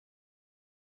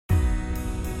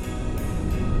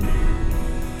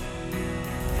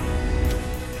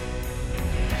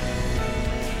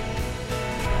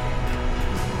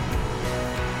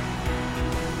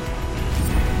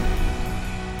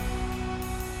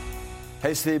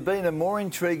Has there been a more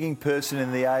intriguing person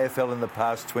in the AFL in the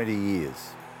past 20 years?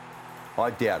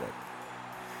 I doubt it.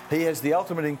 He has the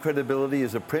ultimate incredibility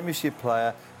as a premiership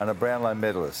player and a Brownlow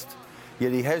medalist.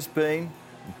 Yet he has been,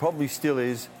 and probably still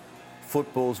is,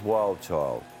 football's wild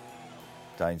child.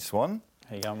 Dane Swan.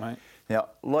 How you going, mate? Now,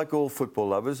 like all football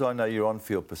lovers, I know your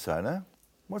on-field persona.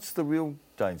 What's the real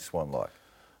Dane Swan like?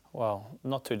 Well,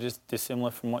 not too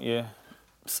dissimilar from what you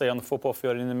see on the football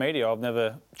field and in the media. I've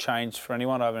never changed for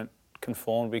anyone. I haven't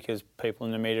conformed because people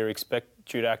in the media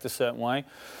expect you to act a certain way.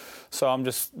 So I'm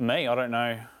just me. I don't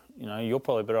know. You know, you're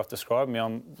probably better off describing me.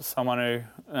 I'm someone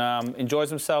who enjoys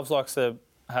themselves, likes to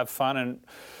have fun and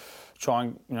try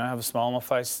and have a smile on my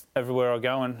face everywhere I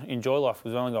go and enjoy life.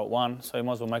 We've only got one, so you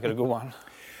might as well make it a good one.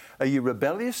 Are you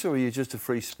rebellious or are you just a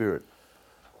free spirit?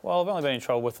 Well, I've only been in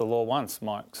trouble with the law once,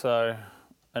 Mike. So,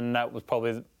 and that was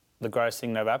probably the greatest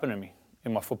thing that ever happened to me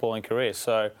in my footballing career.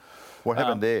 So, what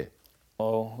happened there?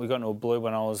 Well, we got into a blue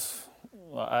when I was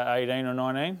 18 or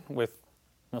 19 with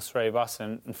three of us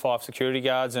and 5 security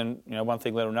guards, and one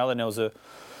thing led to another. And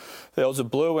there was a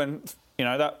blue, and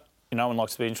no one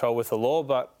likes to be in trouble with the law,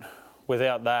 but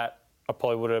without that, I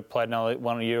probably would have played another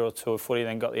 1 year or two of footy,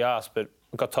 then got the arse. But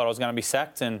I got told I was going to be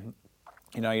sacked, and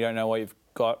you don't know what you've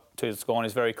got till it's gone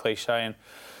is very cliche. And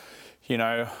when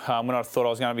I thought I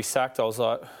was going to be sacked, I was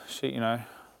like, shit,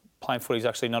 playing footy is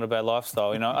actually not a bad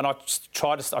lifestyle, And I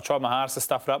tried my hardest to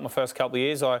stuff it up my first couple of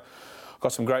years. I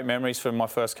got some great memories from my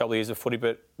first couple of years of footy,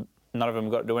 but none of them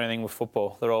got to do anything with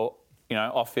football. They're all,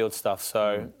 off-field stuff.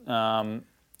 So, I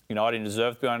didn't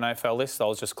deserve to be on an AFL list. I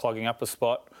was just clogging up a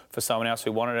spot for someone else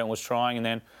who wanted it and was trying, and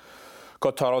then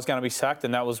got told I was going to be sacked,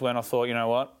 and that was when I thought, you know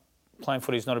what, playing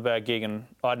footy is not a bad gig, and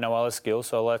I had no other skills,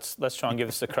 so let's try and give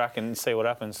this a crack and see what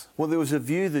happens. Well, there was a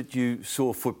view that you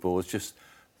saw football as just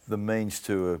the means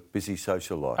to a busy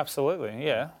social life. Absolutely,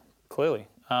 yeah, clearly.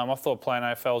 I thought playing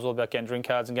AFL was all about getting drink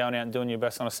cards and going out and doing your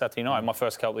best on a Saturday night my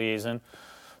first couple of years, and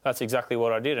that's exactly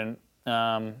what I did. And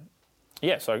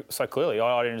so clearly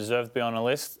I didn't deserve to be on a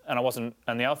list, and I wasn't.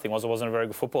 And the other thing was I wasn't a very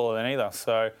good footballer then either.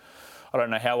 So I don't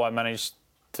know how I managed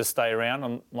to stay around.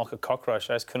 I'm like a cockroach.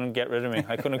 They just couldn't get rid of me.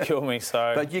 They couldn't kill me.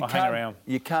 So but I hang around.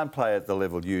 You can't play at the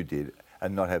level you did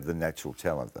and not have the natural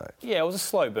talent, though. Yeah, it was a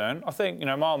slow burn. I think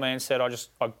my old man said I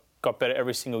got better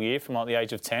every single year from like the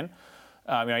age of 10.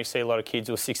 You see a lot of kids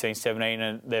who are 16, 17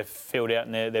 and they're filled out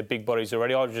and they're big bodies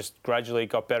already. I just gradually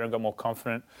got better and got more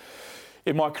confident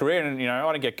in my career. And,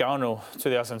 I didn't get going until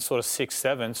 2006,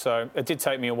 7. So it did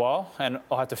take me a while, and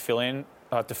I had to fill in,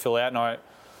 I had to fill out, and I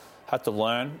had to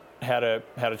learn how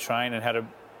to train and how to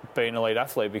be an elite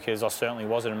athlete, because I certainly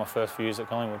wasn't in my first few years at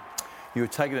Collingwood. You were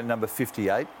taken at number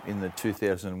 58 in the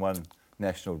 2001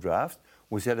 national draft.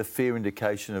 Was that a fair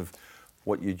indication of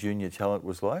what your junior talent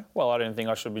was like? Well, I didn't think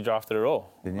I should be drafted at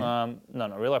all. Didn't you? No,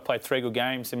 not really. I played 3 good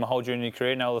games in my whole junior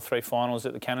career, now the 3 finals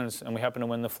at the Cannons, and we happened to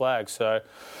win the flag. So,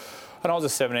 and I was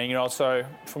a 17-year-old, so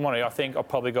from what I think I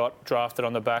probably got drafted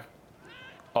on the back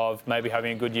of maybe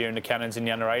having a good year in the Cannons in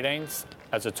the under-18s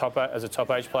as a top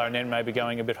age player, and then maybe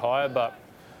going a bit higher. But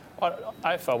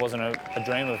AFL wasn't a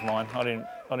dream of mine. I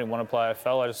didn't want to play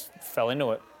AFL. I just fell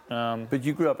into it. But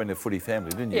you grew up in a footy family,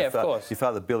 didn't you? Yeah, of course. Your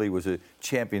father, Billy, was a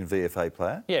champion VFA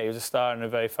player? Yeah, he was a star in the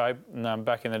VFA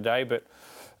back in the day, but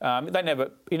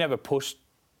he never pushed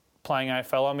playing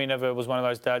AFL. I mean, he never was one of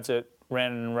those dads that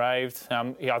ran and raved.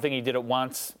 I think he did it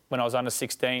once when I was under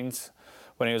 16s,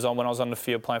 when I was on the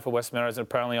field playing for West Meadows, and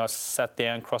apparently I sat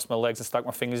down, crossed my legs and stuck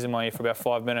my fingers in my ear for about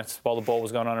 5 minutes while the ball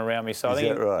was going on around me. So Is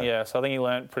that right? Yeah, so I think he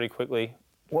learnt pretty quickly.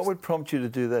 What would prompt you to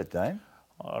do that, Dane?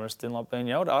 I just didn't like being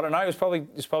yelled at. I don't know. He was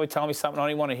probably telling me something I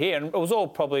didn't want to hear, and it was all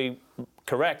probably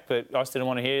correct, but I just didn't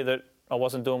want to hear that I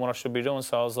wasn't doing what I should be doing.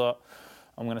 So I was like,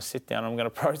 I'm going to sit down. I'm going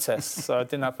to protest. So it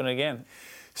didn't happen again.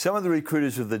 Some of the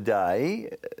recruiters of the day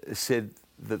said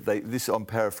that I'm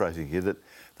paraphrasing here, that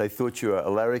they thought you were a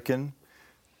larrikin,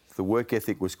 the work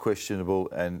ethic was questionable,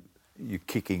 and your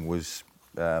kicking was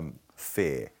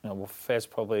fair. Well, fair's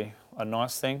probably a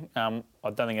nice thing. I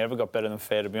don't think it ever got better than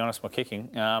fair, to be honest, my kicking.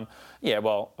 I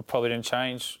probably didn't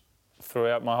change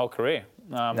throughout my whole career.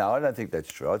 No, I don't think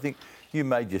that's true. I think you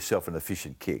made yourself an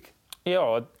efficient kick.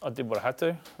 Yeah, I did what I had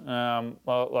to.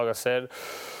 Like I said,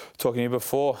 talking to you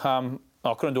before,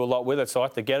 I couldn't do a lot with it, so I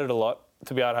had to get it a lot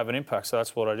to be able to have an impact. So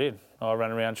that's what I did. I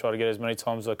ran around, tried to get as many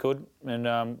times as I could,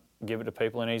 and give it to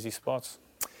people in easy spots.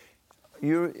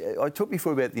 I talked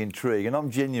before about the intrigue, and I'm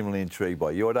genuinely intrigued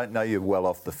by you. I don't know you well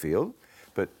off the field,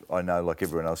 but I know, like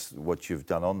everyone else, what you've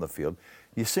done on the field.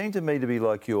 You seem to me to be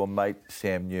like your mate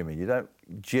Sam Newman. You don't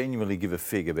genuinely give a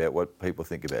fig about what people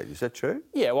think about you. Is that true?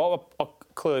 Yeah, well,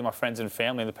 clearly my friends and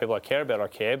family and the people I care about, I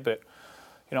care. But,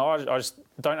 I just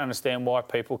don't understand why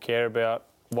people care about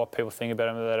what people think about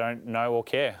them that they don't know or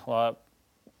care. Like,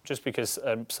 just because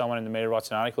someone in the media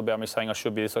writes an article about me saying I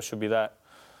should be this, I should be that,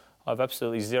 I've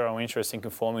absolutely zero interest in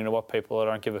conforming to what people I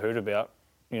don't give a hoot about,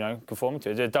 conforming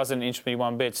to. It doesn't interest me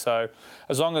one bit. So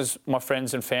as long as my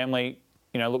friends and family,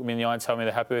 look me in the eye and tell me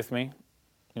they're happy with me,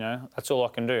 that's all I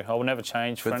can do. I will never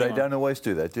change for anyone. But they don't always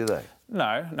do that, do they?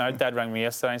 No. Dad rang me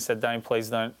yesterday and said, Dane, please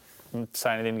don't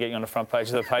say anything to get you on the front page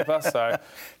of the paper. So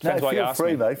depends what you ask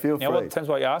me. Mate, feel free. Well, it depends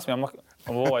what you ask me.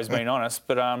 I've always been honest,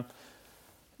 but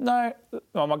no.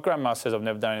 Well, my grandma says I've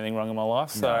never done anything wrong in my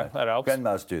life, so that helps.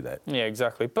 Grandmas do that. Yeah,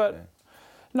 exactly. But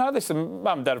no, listen,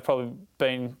 Mum and Dad have probably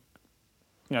been,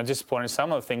 disappointed in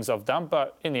some of the things I've done,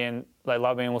 but in the end, they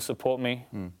love me and will support me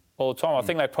all the time. I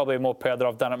think they probably are more proud that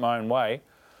I've done it my own way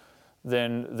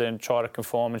than try to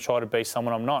conform and try to be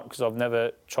someone I'm not, because I've never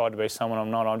tried to be someone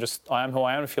I'm not. I am who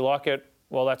I am. If you like it,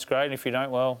 well, that's great. And if you don't,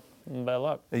 well, bad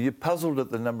luck. Are you puzzled at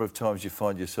the number of times you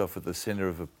find yourself at the centre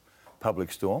of a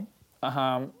public storm?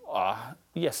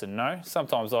 Yes and no.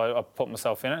 Sometimes I put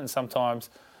myself in it, and sometimes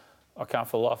I can't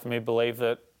for the life of me believe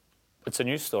that it's a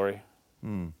news story.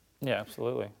 Yeah,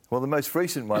 absolutely. Well, the most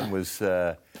recent one was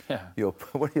what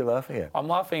are you laughing at? I'm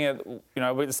laughing at,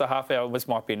 it's a half hour, this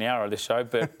might be an hour of this show,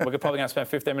 but we're probably going to spend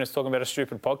 15 minutes talking about a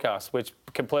stupid podcast, which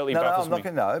completely baffles me.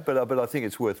 But I think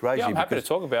it's worth raising. Yeah, I'm happy to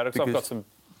talk about it because I've got some...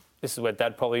 This is where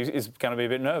Dad probably is going to be a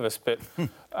bit nervous, but for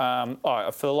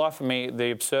the life of me,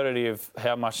 the absurdity of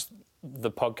how much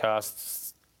the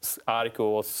podcast article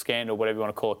or scandal, whatever you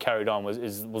want to call it, carried on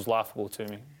was laughable to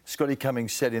me. Scotty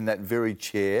Cummings sat in that very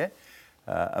chair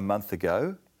a month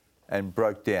ago and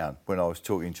broke down when I was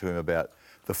talking to him about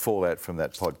the fallout from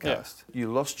that podcast. Yeah.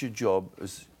 You lost your job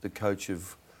as the coach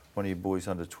of one of your boys'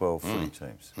 under-12 footy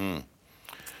teams.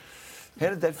 How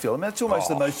did that feel? I mean, that's almost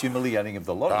the most humiliating of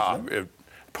the lot, isn't it? It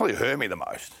probably hurt me the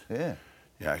most. Yeah.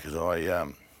 Because I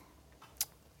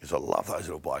love those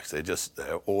little blokes.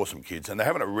 They're awesome kids, and they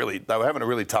were having a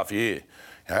really tough year.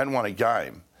 I hadn't won a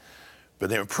game, but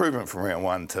their improvement from round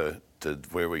one to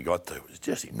where we got to was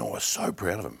just enormous. So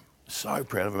proud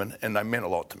of them, and they meant a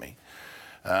lot to me.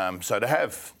 So to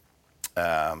have,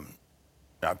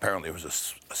 apparently it was a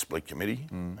split committee.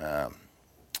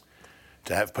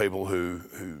 To have people who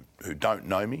don't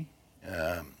know me,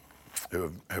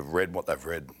 who have read what they've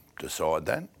read, decide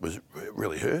that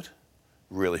really hurt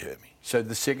me. So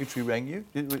the secretary rang you?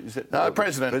 No,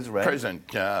 President.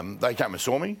 They came and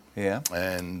saw me. Yeah.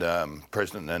 And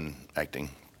President and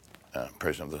acting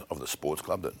President of the sports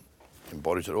club that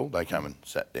embodies it all, they came and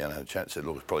sat down and had a chat and said,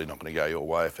 look, it's probably not going to go your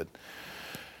way if it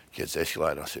gets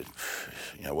escalated. I said,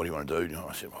 what do you want to do?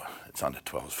 I said, well, it's under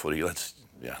 12s footy. Let's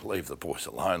leave the boys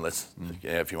alone.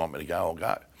 If you want me to go, I'll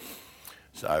go.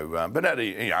 So, but that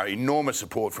enormous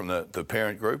support from the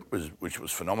parent group, which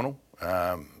was phenomenal,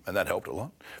 and that helped a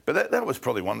lot. But that was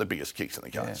probably one of the biggest kicks in the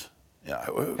guts. Yeah.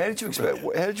 How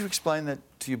did you explain that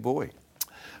to your boy?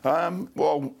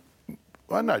 Well,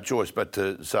 I had no choice but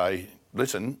to say,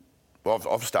 listen,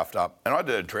 I've stuffed up, and I had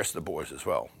to address the boys as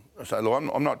well. I say, look,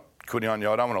 I'm not quitting on you.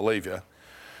 I don't want to leave you,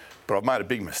 but I've made a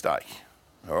big mistake.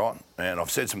 All right, and I've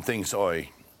said some things I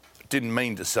didn't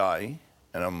mean to say,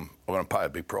 and I'm going to pay a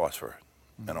big price for it.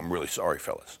 And I'm really sorry,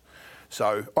 fellas.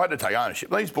 So I had to take ownership.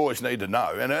 These boys need to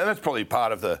know, and that's probably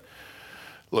part of the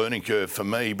learning curve for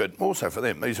me, but also for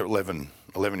them. These are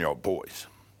 11-year-old boys.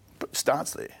 But it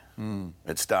starts there.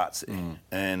 It starts there.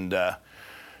 And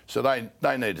so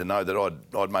they need to know that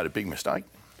I'd made a big mistake,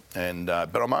 and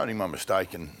but I'm owning my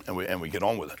mistake, and we get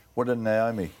on with it. What did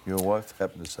Naomi, your wife,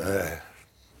 happen to say?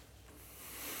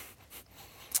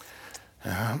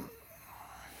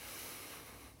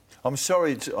 I'm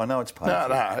sorry, I know it's painful.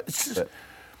 No, it's just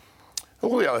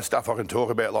all the other stuff I can talk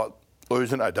about, like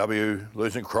losing OW,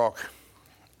 losing Croc.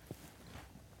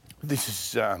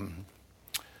 This is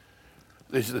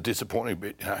the disappointing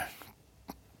bit.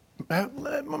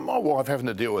 My wife having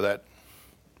to deal with that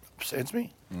upsets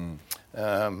me.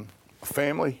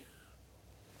 Family,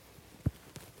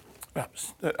 that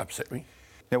upset me.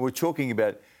 Now we're talking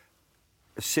about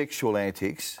sexual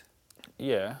antics.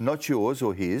 Yeah. Not yours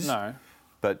or his. No.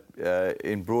 But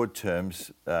in broad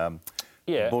terms,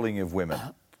 bullying of women.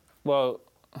 Well,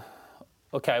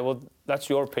 okay, that's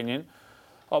your opinion.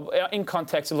 In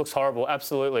context, it looks horrible,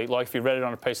 absolutely, like if you read it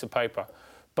on a piece of paper.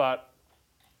 But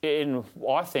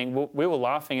I think we were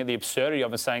laughing at the absurdity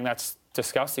of it, saying that's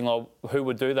disgusting, or who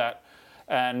would do that?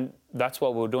 And that's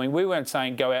what we were doing. We weren't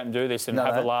saying go out and do this and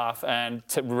have a laugh and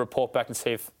to report back and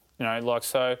see if,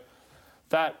 so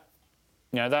that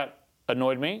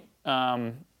annoyed me.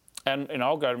 And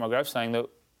I'll go to my grave saying that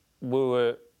we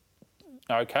were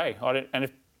okay. And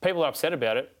if people are upset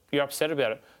about it, you're upset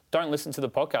about it. don't listen to the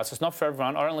podcast. It's not for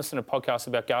everyone. I don't listen to podcasts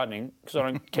about gardening because I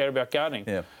don't care about gardening.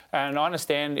 Yeah. And I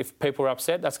understand if people are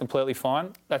upset, that's completely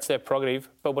fine. That's their prerogative.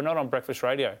 But we're not on breakfast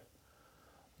radio.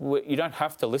 You don't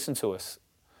have to listen to us.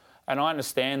 And I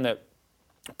understand that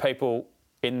people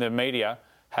in the media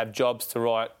have jobs to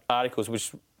write articles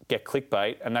which get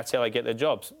clickbait, and that's how they get their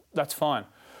jobs. That's fine.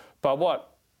 But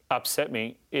what upset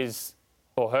me is,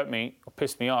 or hurt me, or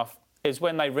pissed me off, is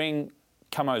when they ring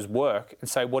Cumo's work and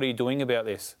say, what are you doing about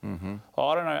this? Mm-hmm.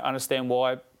 I don't understand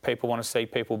why people want to see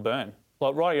people burn.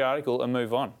 Like, write your article and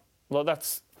move on. Well,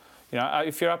 that's,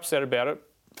 if you're upset about it,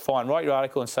 fine, write your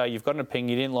article and say you've got an opinion,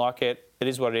 you didn't like it, it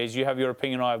is what it is, you have your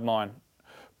opinion, I have mine.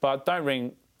 But don't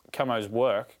ring Cumo's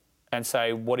work and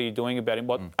say, what are you doing about him?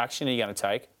 What action are you going to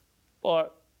take?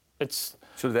 Well, it's...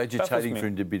 Sort of agitating for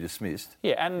him to be dismissed.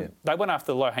 Yeah, and they went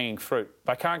after the low-hanging fruit.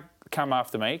 They can't come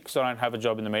after me because I don't have a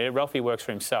job in the media. Ralphie works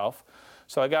for himself.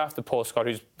 So they go after Paul Scott,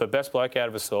 who's the best bloke out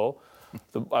of us all,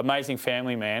 the amazing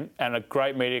family man and a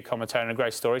great media commentator and a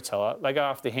great storyteller. They go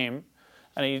after him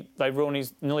and they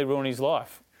nearly ruined his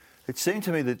life. It seemed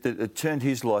to me that it turned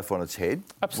his life on its head.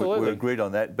 Absolutely. We agreed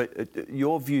on that. But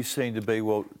your view seemed to be,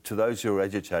 well, to those who are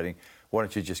agitating, why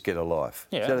don't you just get a life?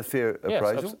 Yeah. Is that a fair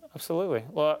appraisal? Yes, absolutely.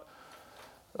 Well,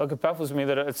 look, it baffles me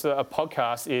that it's a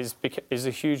podcast is a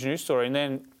huge news story. And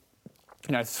then,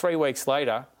 3 weeks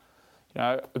later,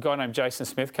 a guy named Jason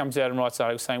Smith comes out and writes an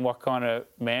article saying, what kind of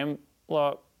man?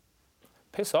 Like,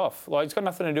 piss off. Like, it's got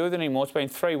nothing to do with it anymore. It's been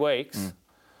 3 weeks.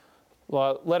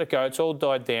 Like, let it go. It's all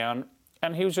died down.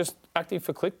 And he was just acting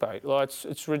for clickbait. Like,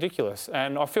 it's ridiculous.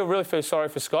 And I really feel sorry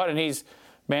for Scott. And he's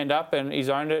manned up and he's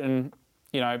owned it. And,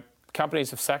 companies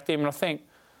have sacked him. And I think,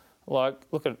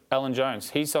 look at Alan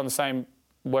Jones. He's on the same,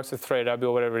 works at 3AW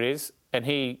or whatever it is. And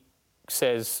he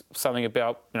says something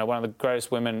about, one of the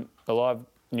greatest women alive,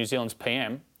 New Zealand's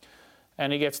PM.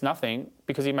 And he gets nothing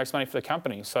because he makes money for the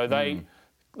company. So they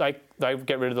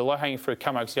get rid of the low-hanging fruit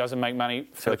Cumo because he doesn't make money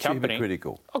for the company. So it's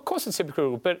hypocritical. Of course it's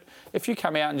hypocritical. But if you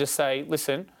come out and just say,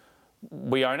 listen,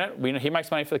 we own it, he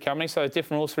makes money for the company, so there's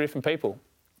different rules for different people.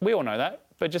 We all know that.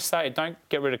 But just say it. Don't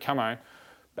get rid of Cumo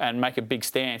and make a big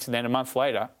stance, and then a month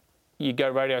later, you go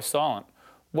radio silent.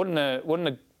 Wouldn't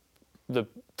the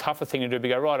tougher thing to do be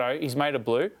go, righto, he's made a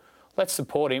blue, let's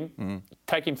support him,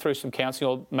 take him through some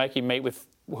counselling or make him meet with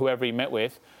whoever he met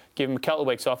with, give him a couple of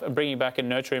weeks off and bring him back and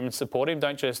nurture him and support him.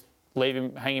 Don't just leave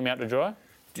him, hang him out to dry.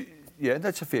 Yeah,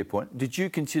 that's a fair point. Did you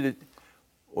consider,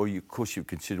 of course you've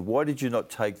considered, why did you not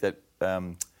take that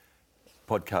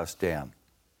podcast down?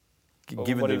 What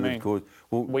do you mean?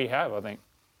 Well, we have, I think.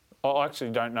 I actually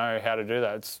don't know how to do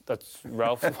that. That's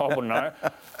Ralph. I wouldn't know.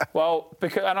 Well,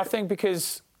 I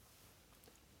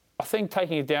think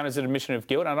taking it down is an admission of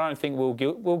guilt. I don't think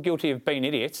we're guilty of being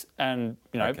idiots and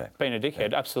being a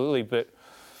dickhead. Absolutely, but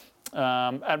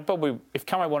if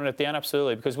Cumo wanted it down,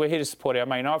 absolutely, because we're here to support our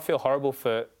mate. I feel horrible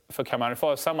for Cumo. And if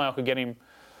I was some way I could get him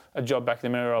a job back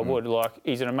in the middle, I would. Like,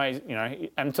 he's an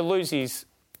amazing, and to lose his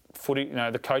footy,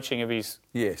 the coaching of his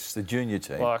the junior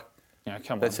team. Like,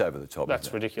 come on. That's over the top.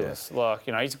 That's ridiculous. Yeah.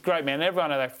 Like, he's a great man.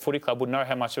 Everyone at that footy club would know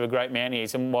how much of a great man he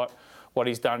is and what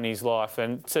he's done in his life.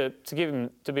 And to give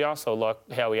him, to be arsehole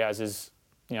like how he has is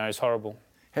horrible.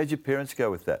 How'd your parents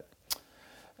go with that?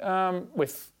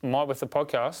 With the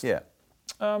podcast? Yeah.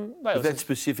 With that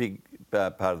specific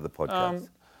part of the podcast?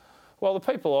 Well,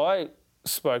 the people I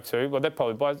spoke to, they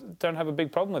probably don't have a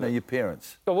big problem with it. Your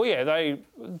parents? Well, yeah,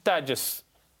 Dad just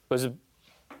was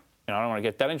I don't want to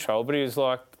get that in trouble, but he was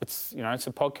like, it's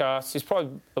a podcast. He's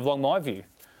probably along my view,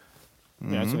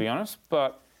 to be honest.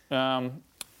 But, I'm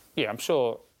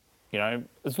sure,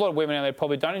 there's a lot of women out there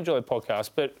probably don't enjoy the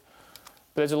podcast, but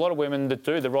there's a lot of women that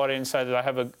do. They write in and say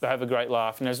that they have a great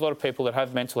laugh. And there's a lot of people that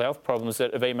have mental health problems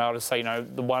that have emailed to say,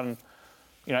 the one,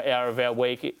 hour of our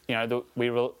week,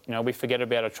 we forget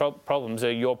about our problems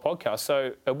are your podcast.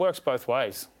 So it works both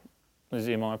ways, is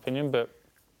in my opinion. But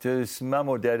does Mum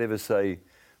or Dad ever say,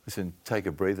 listen, take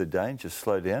a breather, Dane, just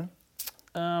slow down?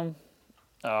 Not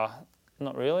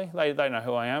really. They know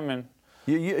who I am, and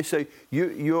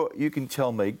you can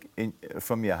tell me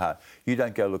from your heart you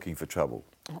don't go looking for trouble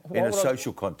in a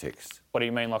social context. What do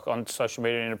you mean, like on social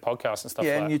media and in a podcast and stuff?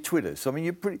 Yeah, and your Twitter. So I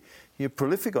mean, you're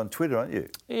prolific on Twitter, aren't you?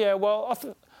 Yeah. Well,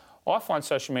 I find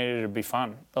social media to be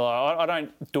fun. I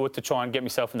don't do it to try and get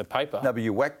myself in the paper. No, but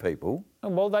you whack people.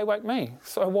 Well, they whack me.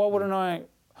 So why wouldn't I?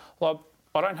 Like,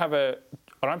 I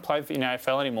don't play in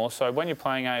AFL anymore, so when you're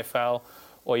playing AFL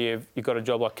or you've got a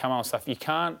job like Cumo and stuff, you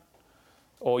can't,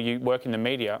 or you work in the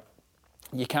media,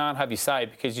 you can't have your say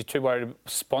because you're too worried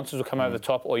sponsors will come over the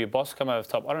top or your boss will come over the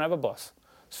top. I don't have a boss.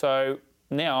 So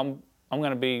now I'm going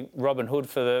to be Robin Hood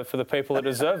for the people that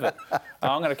deserve it.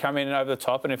 I'm going to come in over the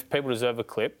top, and if people deserve a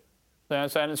clip,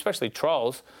 And especially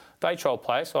trolls, they troll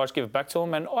players, so I just give it back to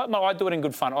them. And I do it in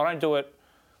good fun. I don't do it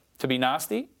to be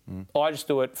nasty. I just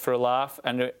do it for a laugh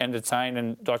and to entertain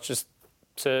and just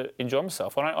to enjoy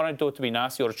myself. I don't do it to be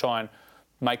nasty or to try and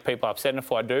make people upset. And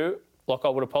if I do, I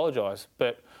would apologise.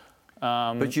 But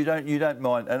you don't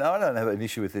mind, and I don't have an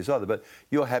issue with this either, but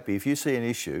you're happy if you see an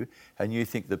issue and you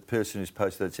think the person who's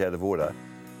posted it's out of order,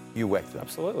 you whack them.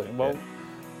 Absolutely. Well,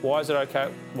 why is it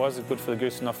okay? Why is it good for the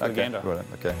goose and not for the gander? Right,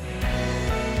 okay.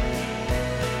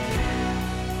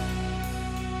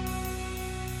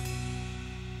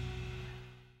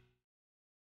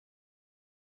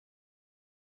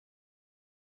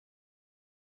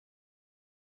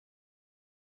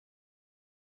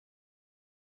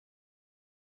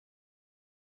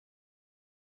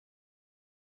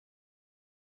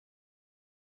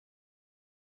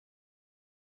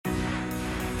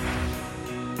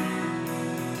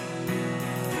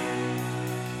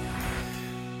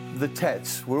 The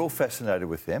tats, we're all fascinated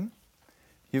with them.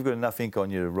 You've got enough ink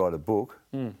on you to write a book.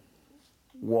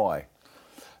 Why? Mate,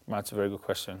 that's a very good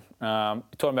question.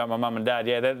 Talking about my mum and dad,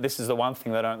 this is the one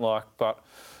thing they don't like. But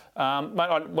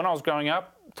mate, when I was growing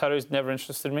up, tattoos never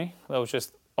interested me. That was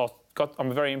just, I'm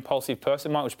a very impulsive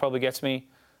person, mate, which probably gets me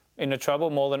into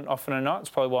trouble more than often than not. It's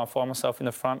probably why I find myself in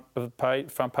the front page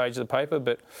of the paper.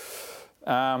 But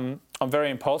I'm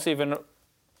very impulsive, and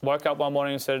woke up one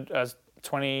morning and said, as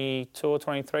 22 or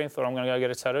 23, and thought I'm going to go get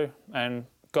a tattoo, and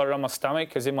got it on my stomach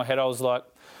because in my head I was like,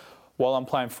 while I'm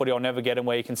playing footy, I'll never get them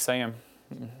where you can see them.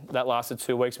 That lasted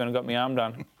 2 weeks when I got my arm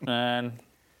done, and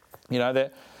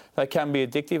they can be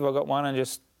addictive. I got one and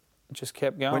just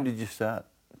kept going. When did you start?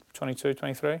 22,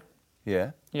 23. Yeah.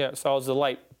 Yeah, so I was a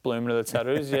late bloomer to the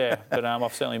tattoos. Yeah, but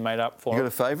I've certainly made up for it. You got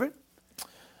a favourite?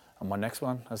 On my next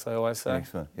one, as they always say.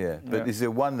 Next one, yeah. But is there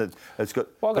one that's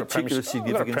got particular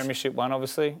significance? I've got a premiership one,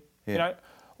 obviously. Yeah.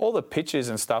 All the pictures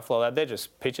and stuff like that, they're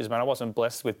just pictures, man. I wasn't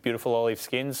blessed with beautiful olive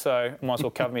skins, so I might as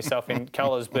well cover myself in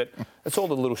colours. But it's all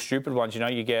the little stupid ones,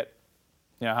 you get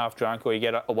half drunk or you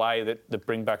get away that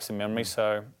bring back some memories.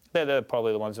 So they're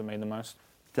probably the ones that mean the most.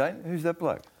 Dane, who's that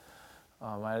bloke?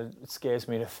 Oh, mate, it scares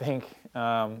me to think.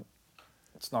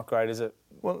 It's not great, is it?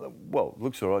 Well, it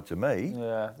looks all right to me.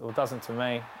 Yeah, well, it doesn't to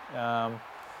me.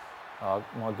 Oh,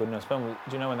 my goodness. Do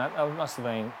you know when that? It must have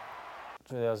been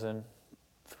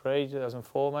 2003,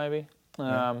 2004 maybe.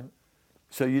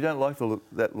 So you don't like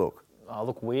that look? I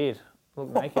look weird. I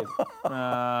look naked.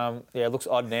 It looks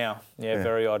odd now. Yeah,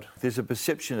 very odd. There's a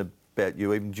perception about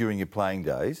you, even during your playing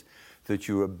days, that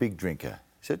you're a big drinker.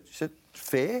 Is that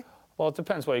fair? Well, it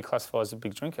depends what you classify as a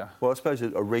big drinker. Well, I suppose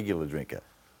a regular drinker.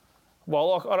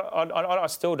 Well, I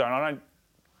still don't. I don't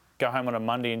go home on a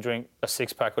Monday and drink a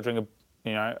six-pack or drink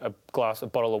a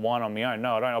bottle of wine on my own.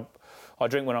 No, I don't. I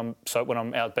drink when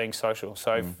I'm out being social.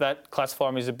 So if that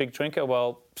classifies me as a big drinker,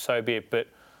 well, so be it. But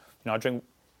I drink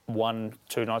one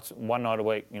night a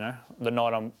week. The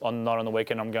night I'm on the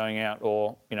weekend I'm going out,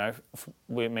 or if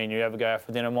me and you ever go out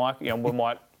for dinner, Mike, we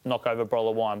might knock over a bottle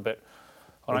of wine. But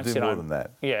I don't sit more home. than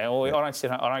that. Yeah, well, I don't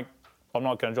sit home. I'm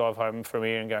not going to drive home from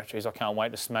here and go, geez, I can't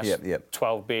wait to smash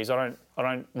 12 beers. I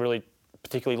don't really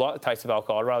particularly like the taste of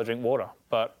alcohol. I'd rather drink water,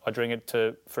 but I drink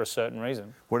it for a certain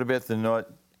reason. What about the night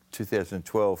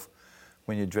 2012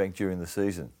 when you drank during the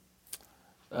season?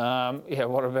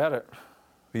 What about it?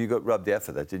 Well, you got rubbed out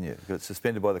for that, didn't you? You got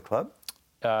suspended by the club?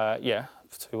 Yeah,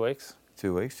 for 2 weeks.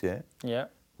 2 weeks, yeah. Yeah.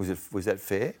 Was that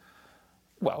fair?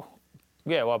 Well,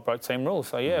 I broke team rules,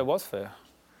 so yeah, it was fair.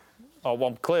 Oh, well,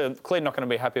 I'm clearly not going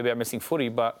to be happy about missing footy,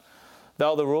 but they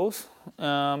were the rules.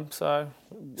 So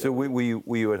were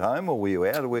you at home or were you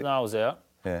out? No, I was out.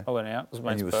 Yeah. I went out. It was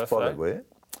my mate's birthday. And you were spotted, were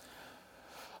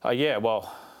you? Yeah,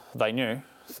 well, they knew,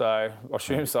 so I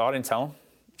assumed so. I didn't tell them.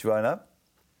 Did you own up?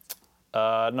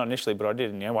 Not initially, but I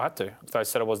did. I had to. They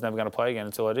said I was never going to play again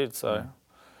until I did. So,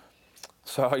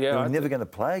 yeah. You were never going to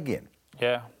play again?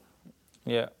 Yeah.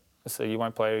 So you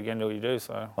won't play again till you do.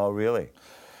 So. Oh, really?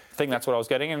 I think that's what I was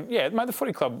getting. And yeah, mate, the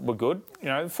footy club were good.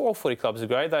 All footy clubs are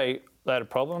great. They had a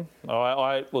problem.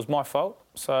 It was my fault.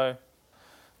 So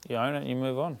you own it and you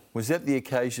move on. Was that the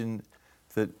occasion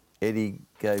that Eddie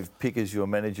gave Pickers, your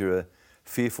manager, a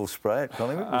fearful spray at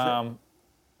Collingwood?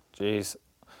 Geez,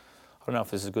 I don't know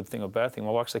if this is a good thing or bad thing.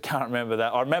 I actually can't remember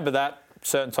that. I remember that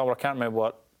certain time, but I can't remember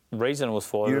what reason it was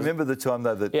for. You remember the time,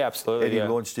 though, that absolutely, Eddie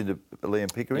launched into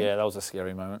Liam Pickering? Yeah, that was a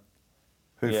scary moment.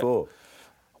 Who for?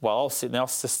 Well, I was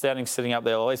just sitting up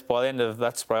there. At least by the end of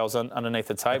that spray, I was underneath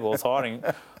the table. I was hiding.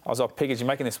 I was like, Pickers, you're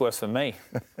making this worse for me.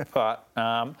 But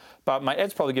mate,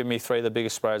 Ed's probably given me 3 of the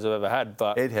biggest sprays I've ever had.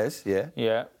 But Ed has, yeah.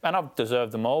 Yeah, and I've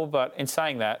deserved them all. But in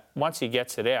saying that, once he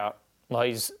gets it out,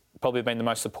 he's probably been the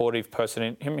most supportive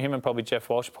person. Him and probably Jeff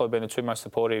Walsh have probably been the two most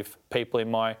supportive people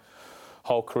in my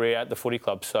whole career at the footy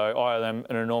club. So I owe them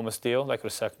an enormous deal. They could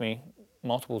have sacked me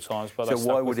multiple times. But so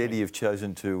why would Eddie have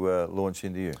chosen to launch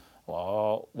into you?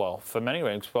 Well, for many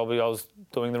reasons. Probably I was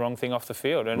doing the wrong thing off the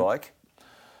field. And like?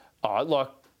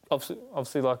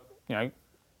 Obviously,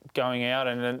 going out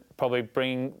and then probably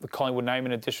bringing the Collingwood name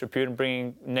into disrepute and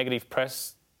bringing negative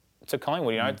press to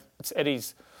Collingwood. It's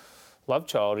Eddie's love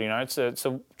child. It's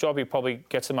a job he probably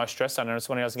gets the most stress under, and it's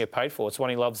one he doesn't get paid for. It's one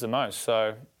he loves the most.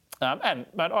 So, and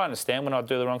mate, I understand when I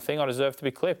do the wrong thing, I deserve to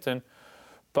be clipped.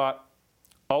 But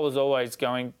I was always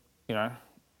going, I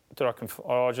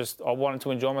wanted to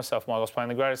enjoy myself. I was playing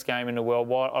the greatest game in the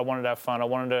world. I wanted to have fun. I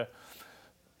wanted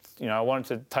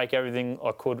to take everything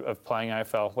I could of playing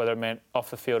AFL, whether it meant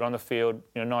off the field, on the field,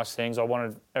 nice things. I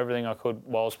wanted everything I could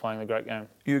while I was playing the great game.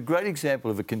 You're a great example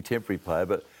of a contemporary player,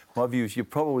 but my view is you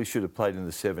probably should have played in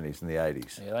the 70s and the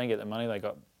 80s. Yeah, they didn't get the money they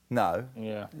got. No.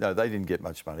 Yeah. No, they didn't get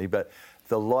much money, but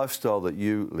the lifestyle that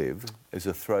you live is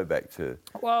a throwback to...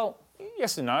 Well,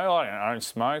 yes and no. I don't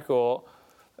smoke or...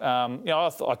 I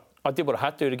did what I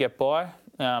had to get by,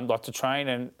 like to train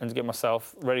and to get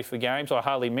myself ready for games. I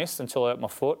hardly missed until I hurt my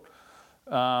foot.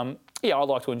 I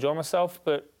like to enjoy myself,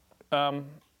 but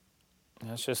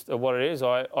it's just what it is.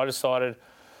 I decided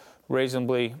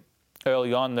reasonably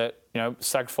early on that,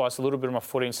 sacrifice a little bit of my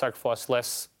footing, sacrifice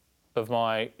less of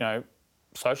my,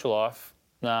 social life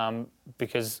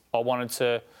because I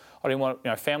didn't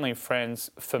want, family and friends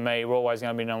for me were always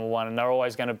going to be number one, and they're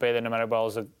always going to be there no matter whether I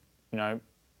was a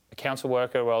council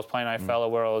worker, where I was playing AFL,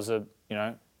 or where I was a,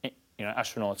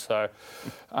 astronaut. So,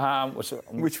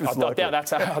 which was I doubt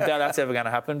that's ever going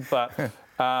to happen. But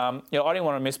I didn't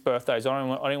want to miss birthdays.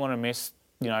 I didn't want to miss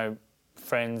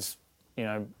friends,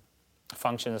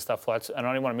 functions and stuff like that. And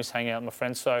I didn't want to miss hanging out with my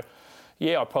friends. So,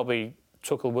 I probably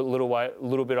took a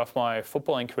little bit off my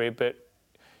footballing career, but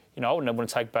I wouldn't want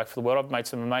to take back for the world. I've made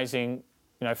some amazing,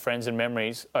 friends and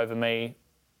memories over me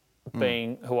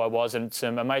being who I was, and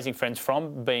some amazing friends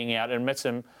from being out, and met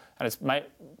some. And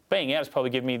being out has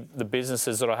probably given me the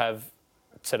businesses that I have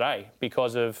today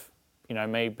because of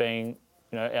me being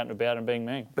out and about and being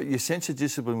me. But your sense of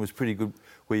discipline was pretty good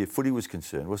where your footy was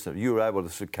concerned, wasn't it? You were able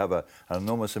to cover an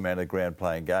enormous amount of ground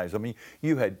playing games. I mean,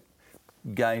 you had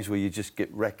games where you just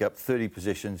rack up 30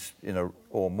 possessions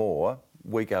or more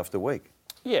week after week.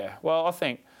 Yeah, well, I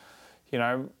think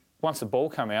once the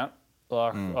ball came out,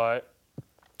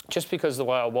 just because the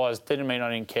way I was didn't mean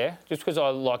I didn't care. Just because I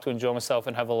like to enjoy myself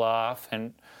and have a laugh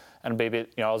and be a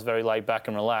bit, I was very laid back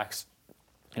and relaxed.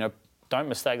 Don't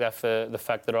mistake that for the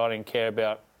fact that I didn't care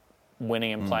about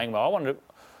winning and playing well. I wanted to,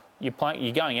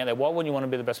 you're going out there. Why wouldn't you want to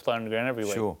be the best player on the ground every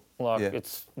week? Sure.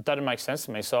 It doesn't make sense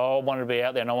to me. So I wanted to be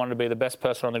out there and I wanted to be the best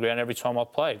person on the ground every time I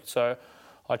played. So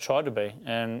I tried to be.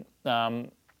 And I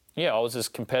was as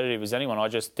competitive as anyone. I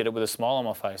just did it with a smile on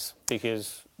my face,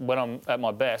 because when I'm at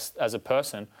my best as a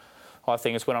person, I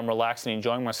think it's when I'm relaxed and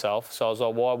enjoying myself. So I was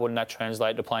like, why wouldn't that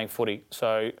translate to playing footy?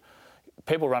 So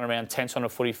people run around tense on a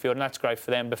footy field, and that's great for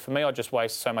them. But for me, I just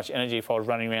waste so much energy if I was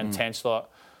running around tense, like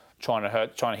trying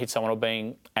to hit someone or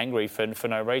being angry for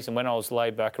no reason. When I was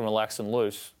laid back and relaxed and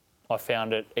loose, I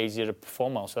found it easier to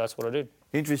perform well. So that's what I did.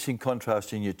 Interesting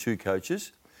contrast in your two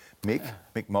coaches, Mick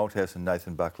Malthouse and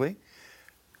Nathan Buckley.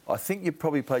 I think you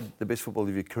probably played the best football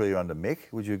of your career under Mick.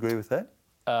 Would you agree with that?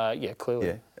 Yeah, clearly.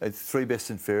 Yeah, it's three best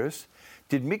and fairest.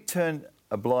 Did Mick turn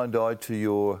a blind eye to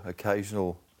your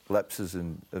occasional lapses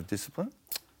of discipline?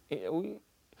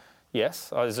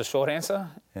 Yes, is a short answer.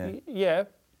 Yeah,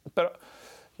 but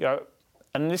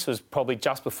and this was probably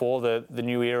just before the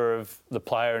new era of the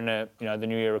player and the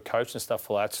new era of coach and stuff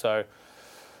like that. So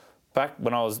back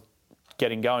when I was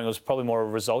getting going, it was probably more of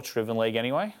a results-driven league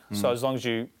anyway. So as long as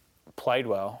you played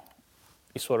well,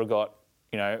 you sort of got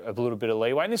a little bit of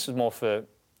leeway. And this was more for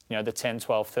the 10,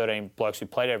 12, 13 blokes who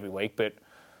played every week. But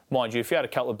mind you, if you had a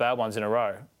couple of bad ones in a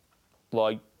row,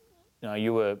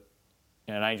 you were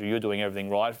an angel, you were doing everything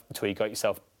right until you got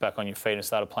yourself back on your feet and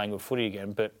started playing good footy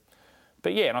again. But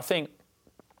yeah, and I think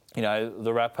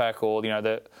the Rat Pack or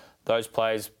those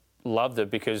players loved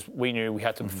it because we knew we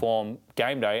had to perform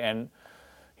game day. And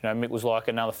Mick was like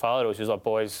another father to us. He was like,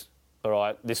 boys, all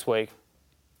right, this week,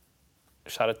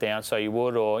 shut it down. So you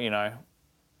would, or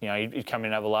you'd come in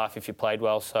and have a laugh if you played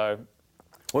well. So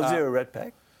was there a Rat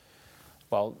Pack?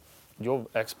 Well, your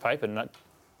ex-paper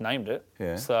named it.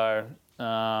 Yeah. So.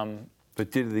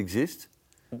 But did it exist?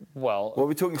 Well, what are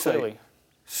we talking? Clearly.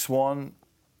 Swan,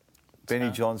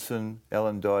 Benny Johnson,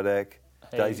 Alan Didak,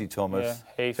 Daisy Thomas,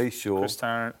 Heath Shaw, Chris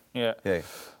Tarrant. Yeah.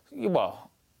 Well,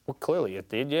 clearly it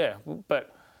did. Yeah,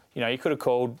 but you could have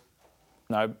called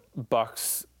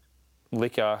Bucks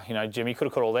liquor, Jim, you could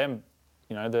have called all them,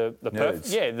 the Nerds.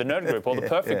 the nerd group or the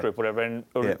perfect group, whatever.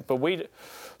 But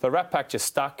the Rat Pack just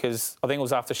stuck because I think it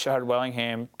was after Sharad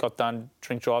Wellingham got done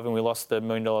drink driving, we lost the $1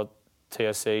 million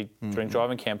TSC drink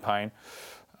driving campaign.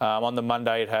 On the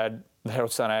Monday, the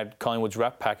Herald Sun had Collingwood's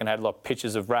Rat Pack and had like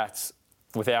pictures of rats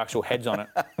with their actual heads on it.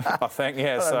 I think,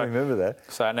 yeah. I don't remember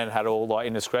that. So and then it had all like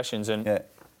indiscretions and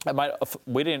mate,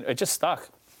 we didn't. It just stuck.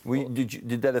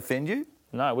 Did that offend you?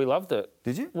 No, we loved it.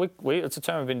 Did you? It's a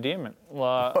term of endearment.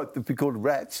 Like, to be called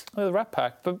rats? The Rat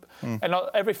Pack. But, and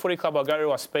every footy club I go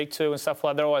to, I speak to and stuff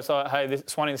like that, they're always like, hey,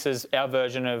 Swanee, this is our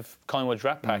version of Collingwood's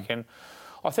Rat Pack. And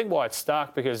I think why it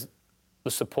stuck, because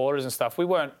the supporters and stuff, we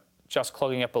weren't just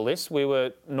clogging up a list. We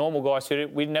were normal guys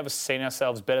we'd never seen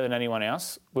ourselves better than anyone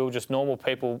else. We were just normal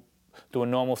people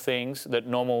doing normal things that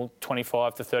normal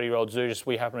 25 to 30-year-olds do. Just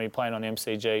we happened to be playing on the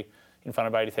MCG in front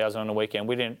of 80,000 on the weekend.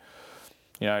 We didn't,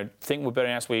 think we're better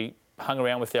than us. We hung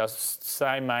around with our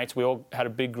same mates. We all had a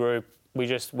big group. We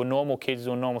just were normal kids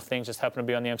doing normal things, just happened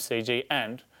to be on the MCG.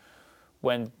 And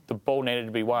when the ball needed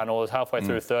to be won or it was halfway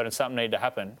through the third and something needed to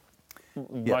happen,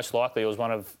 most likely it was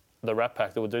one of the Rat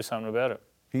Pack that would do something about it.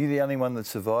 Are you the only one that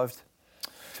survived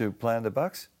to play under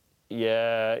Bucks?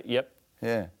 Yeah, yep.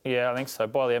 Yeah. Yeah, I think so.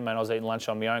 By the end, man, I was eating lunch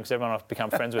on my own because everyone I've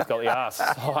become friends with got the arse.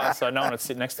 So no one would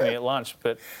sit next to me at lunch.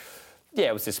 But, yeah,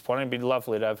 it was disappointing. It'd be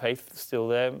lovely to have Heath still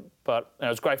there. But it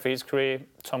was great for his career.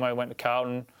 Tomo went to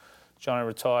Carlton. Johnny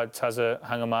retired. Tazza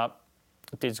hung him up.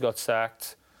 Dids got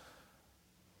sacked.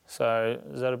 So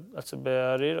that's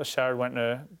about it. Sharad went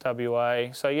to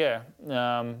WA. So, yeah,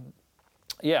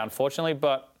 unfortunately.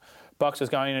 But Bucks was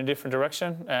going in a different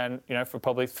direction, and for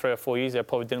probably 3 or 4 years, there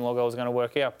probably didn't look like it was going to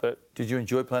work out. But did you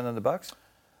enjoy playing on the Bucks?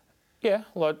 Yeah,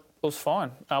 it was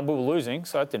fine. We were losing,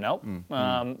 so that didn't help.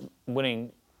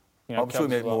 Winning, I'm sure you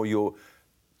meant more your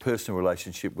personal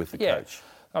relationship with the coach.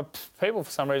 People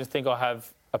for some reason think I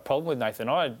have a problem with Nathan.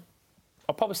 I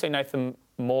probably see Nathan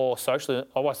more socially.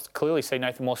 I clearly see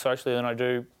Nathan more socially than I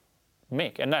do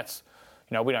Mick, and that's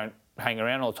we don't hang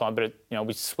around all the time, but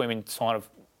we swim in kind of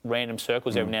random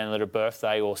circles every now and then at a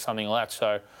birthday or something like that.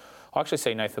 So I actually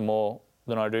see Nathan more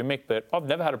than I do Mick, but I've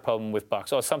never had a problem with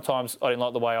Bucks. Sometimes I didn't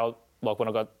like the way like when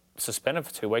I got suspended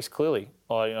for 2 weeks, clearly.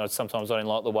 Sometimes I didn't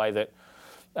like the way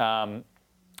that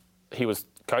he was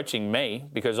coaching me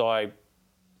because I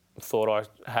thought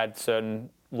I had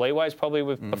certain leeways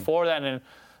probably before that, and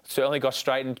certainly got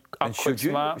straightened up and quick,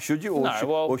 smart. Should you?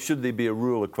 Or should there be a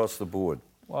rule across the board?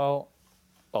 Well,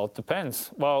 it depends.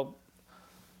 Well,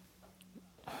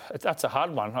 that's a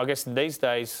hard one. I guess these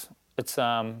days it's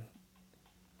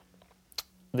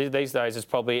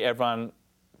probably everyone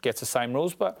gets the same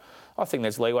rules, but I think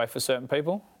there's leeway for certain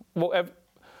people. Well,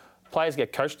 players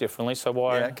get coached differently, so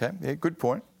why? Yeah, okay. Yeah, good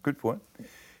point. Good point.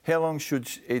 How long should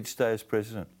Ed stay as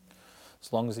president?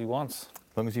 As long as he wants.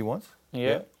 As long as he wants?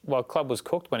 Yeah. Well, club was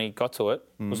cooked when he got to it.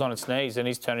 It was on its knees, and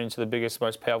he's turned it into the biggest,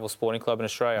 most powerful sporting club in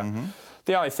Australia.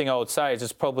 The only thing I would say is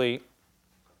it's probably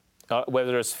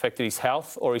whether it's affected his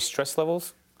health or his stress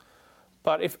levels.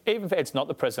 But even if Ed's not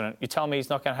the president, you tell me he's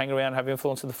not going to hang around and have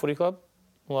influence at the footy club?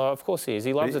 Well, of course he is.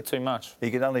 He loves it too much. He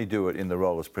can only do it in the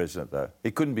role as president, though.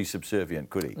 He couldn't be subservient,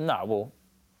 could he? No,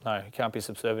 he can't be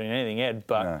subservient in anything, Ed.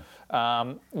 But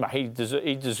he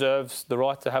deserves the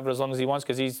right to have it as long as he wants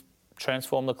because he's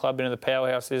transformed the club into the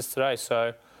powerhouse it is today.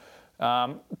 So,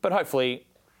 but hopefully,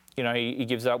 he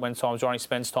gives up when Johnny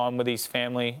spends time with his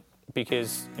family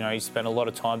because, he spent a lot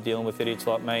of time dealing with idiots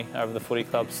like me over the footy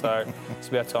club. So it's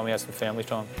about time he has some family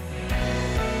time.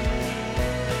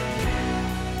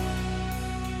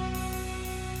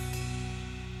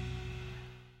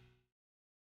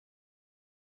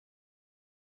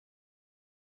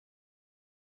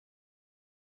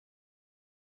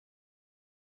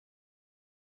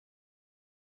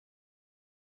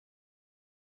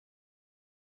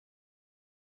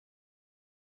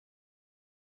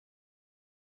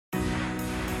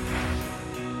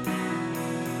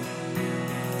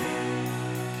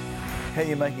 How are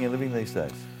you making a living these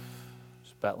days?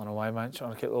 Just battling away, mate,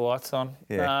 trying to keep the lights on.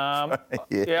 Yeah.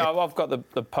 I've got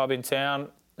the pub in town,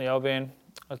 the Albion,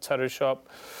 a tattoo shop.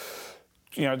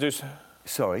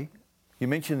 Sorry, you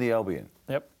mentioned the Albion.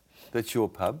 Yep. That's your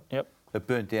pub? Yep. It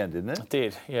burnt down, didn't it? It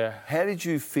did, yeah. How did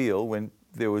you feel when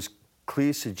there was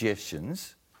clear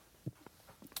suggestions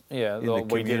in the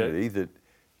community that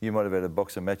you might have had a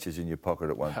box of matches in your pocket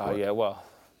at one point? Oh, yeah, well,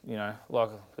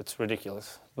 it's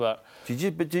ridiculous. But do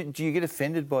you get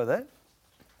offended by that?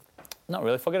 Not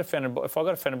really. If I got offended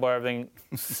by everything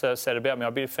said about me,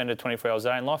 I'd be offended 24 hours a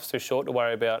day. And life's too short to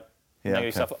worry about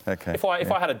negative stuff. Okay. If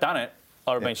I had done it,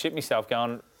 I'd have been shit myself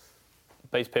going,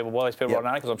 why these people right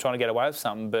now, because I'm trying to get away with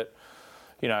something. But,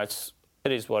 it's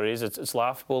it is what it is. It's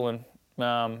laughable, and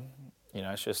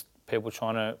it's just people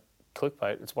trying to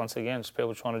clickbait. It's once again just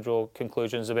people trying to draw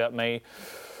conclusions about me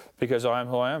because I am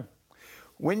who I am.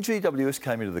 When GWS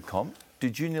came into the comp,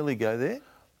 did you nearly go there?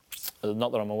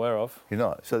 Not that I'm aware of. You're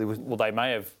not. So there was. Well, they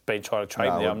may have been trying to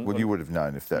trade me. Well, you would have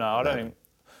known if that. No, I don't think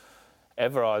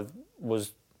ever. I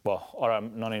was. Well,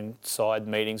 I'm not inside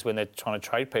meetings when they're trying to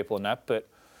trade people and that, but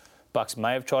Bucks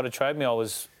may have tried to trade me. I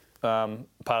was part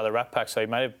of the Rat Pack, so he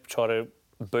may have tried to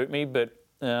boot me. But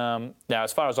now,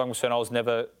 as far as I'm concerned, I was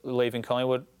never leaving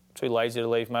Collingwood. Too lazy to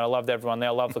leave, mate. I loved everyone there.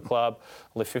 I loved the club.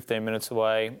 I lived 15 minutes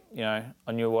away.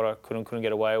 I knew what I couldn't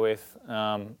get away with.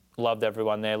 Loved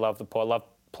everyone there. Loved the pie. Loved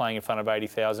playing in front of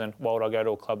 80,000. Why would I go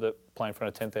to a club that play in front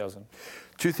of 10,000?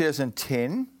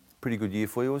 2010, pretty good year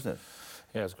for you, wasn't it?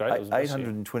 Yeah, it was great. It was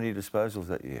 820 disposals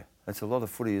that year. That's a lot of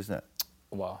footy, isn't it?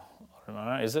 Well, I don't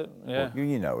know. Is it? Yeah. Well,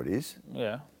 you know it is.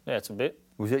 Yeah, it's a bit.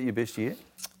 Was that your best year?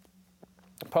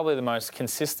 Probably the most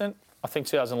consistent. I think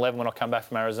 2011 when I come back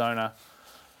from Arizona,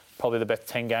 probably the best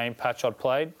 10-game patch I'd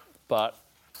played. But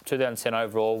 2010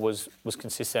 overall was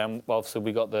consistent. Obviously,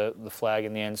 we got the flag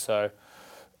in the end. So,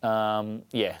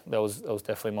 that was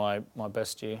definitely my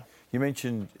best year. You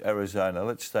mentioned Arizona.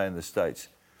 Let's stay in the States.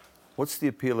 What's the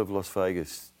appeal of Las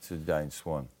Vegas to Dane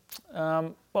Swan?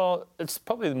 Well, it's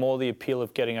probably more the appeal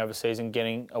of getting overseas and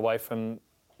getting away from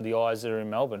the eyes that are in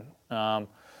Melbourne.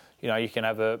 You can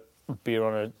have a beer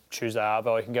on a Tuesday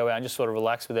arvo, you can go out and just sort of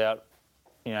relax without,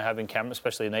 having camera,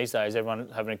 especially in these days, everyone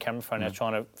having a camera phone out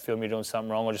trying to film you doing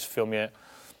something wrong or just film you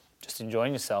just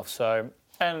enjoying yourself. So,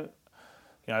 and,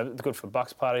 it's good for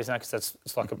Bucks parties now because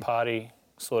it's like a party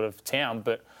sort of town,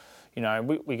 but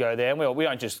we go there and we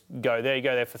don't just go there. You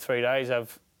go there for 3 days,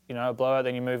 have, a blowout,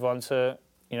 then you move on to,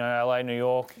 LA, New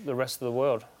York, the rest of the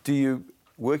world. Do you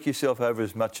work yourself over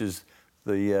as much as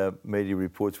the media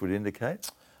reports would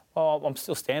indicate? Well, I'm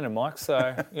still standing, Mike,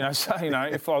 so,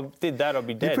 if I did that, I'd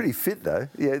be dead. You're pretty fit, though.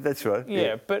 Yeah, that's right.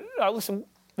 Yeah, but listen,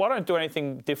 I don't do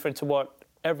anything different to what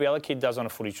every other kid does on a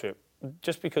footy trip.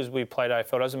 Just because we played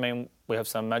AFL doesn't mean we have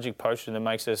some magic potion that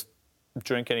makes us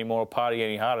drink any more or party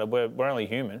any harder. We're only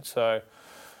human, so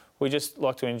we just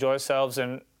like to enjoy ourselves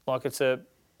and like it's a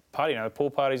party. The pool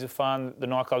parties are fun, the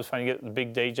nightclub's fun, you get the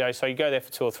big DJ. So you go there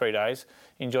for 2 or 3 days,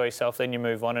 enjoy yourself, then you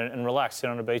move on and relax, sit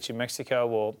on a beach in Mexico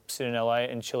or sit in LA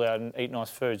and chill out and eat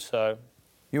nice food. So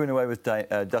you went away with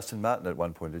Dustin Martin at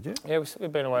one point, did you? Yeah,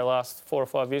 we've been away last 4 or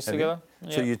 5 years together.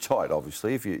 Yeah. So you're tight,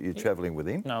 obviously, if you're travelling with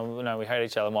him. No, we hate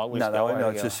each other, Mike. No,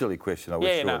 it's a silly question. I was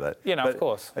sure of that. Yeah, no, of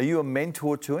course. Are you a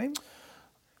mentor to him?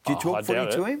 Do you talk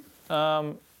footy to him?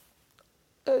 A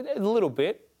little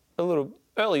bit.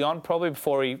 Early on, probably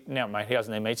before he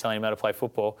doesn't need me telling him how to play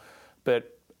football,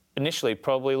 but initially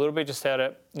probably a little bit just how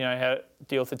to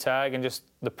deal with the tag and just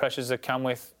the pressures that come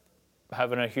with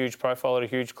having a huge profile at a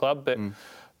huge club. But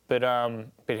he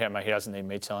doesn't need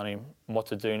me telling him what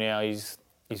to do now. He's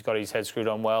got his head screwed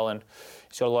on well, and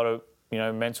he's got a lot of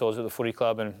mentors at the footy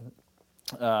club, and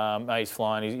he's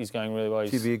flying. He's going really well.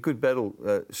 It'd be a good battle,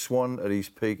 Swan at his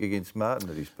peak against Martin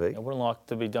at his peak. I wouldn't like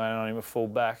to be doing on him at full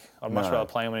back. I'd much rather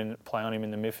play on him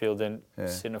in the midfield than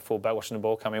sitting at full back watching the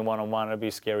ball come in one-on-one. It'd be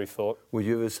a scary thought. Would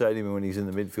you ever say to him when he's in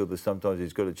the midfield that sometimes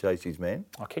he's got to chase his man?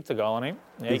 I kicked a goal on him.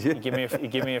 Yeah, he give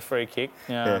me a free kick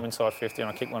inside 50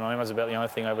 and I kicked one on him. That's about the only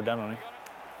thing I've ever done on him.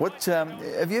 What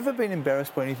have you ever been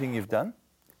embarrassed by anything you've done?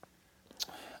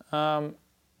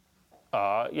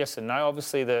 Yes and no.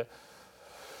 Obviously the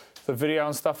video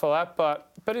and stuff like that,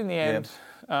 but in the end...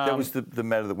 that was the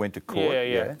matter that went to court.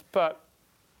 Yeah. But,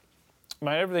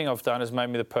 mate, everything I've done has made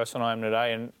me the person I am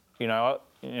today, and,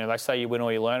 they say you win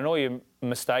or you learn, and all your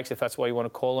mistakes, if that's what you want to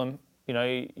call them,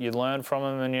 you learn from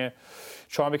them and you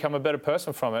try and become a better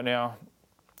person from it. Now,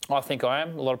 I think I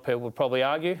am. A lot of people would probably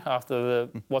argue after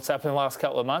what's happened the last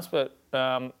couple of months, but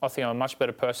I think I'm a much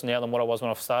better person now than what I was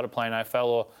when I started playing AFL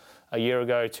or a year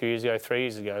ago, 2 years ago, 3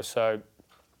 years ago. So...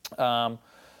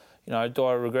 do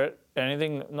I regret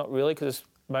anything? Not really, because it's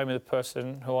made me the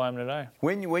person who I am today.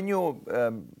 When you're,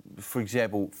 for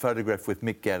example, photographed with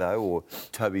Mick Gatto or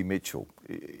Toby Mitchell,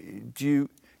 do you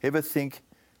ever think,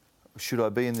 should I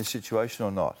be in this situation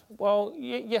or not? Well,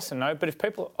 yes and no. But if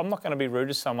I'm not going to be rude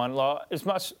to someone. Like, as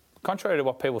much contrary to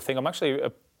what people think, I'm actually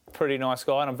a pretty nice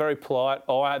guy and I'm very polite.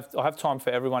 I have time for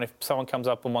everyone. If someone comes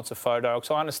up and wants a photo,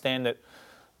 because I understand that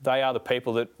they are the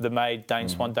people that made Dane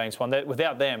Swan.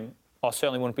 Without them, I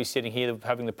certainly wouldn't be sitting here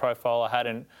having the profile I had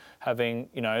and having,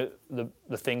 the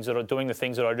things that doing the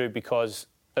things that I do because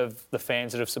of the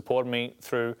fans that have supported me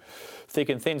through thick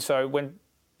and thin. So when,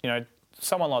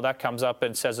 someone like that comes up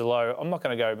and says hello, I'm not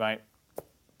going to go, mate,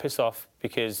 piss off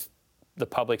because the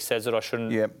public says that I shouldn't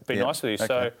be nice with you. Okay.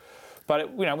 So,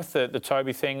 But, with the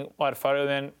Toby thing, I had a photo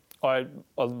then. I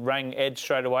rang Ed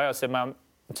straight away. I said, Mum,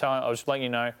 I was letting you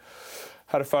know,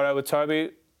 had a photo with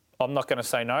Toby. I'm not going to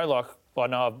say no. Like, I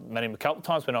know I've met him a couple of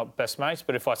times, we're not best mates,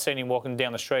 but if I seen him walking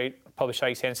down the street, I'd probably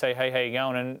shake his hand and say, hey, how you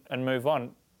going, and move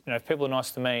on. If people are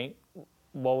nice to me,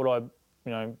 why would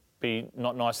I, be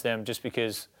not nice to them just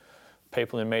because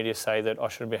people in the media say that I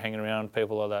shouldn't be hanging around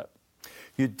people like that?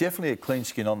 You're definitely a clean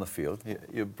skin on the field.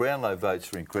 Your Brownlow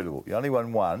votes are incredible. You only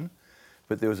won one,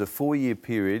 but there was a 4-year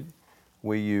period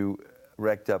where you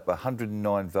racked up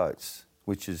 109 votes,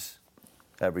 which is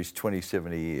average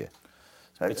 27 a year.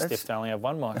 So it's stiff to only have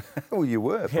one, Mike. Well, you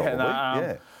were,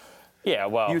 probably. Yeah,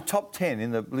 well... You're top 10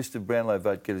 in the list of Brownlow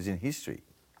vote getters in history.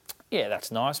 Yeah,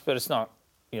 that's nice, but it's not,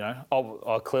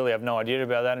 I clearly have no idea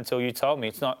about that until you told me.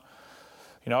 It's not,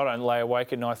 I don't lay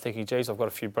awake at night thinking, geez, I've got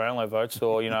a few Brownlow votes,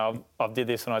 or, I've did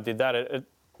this and I did that. I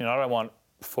don't want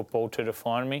football to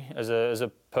define me as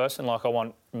a person. Like, I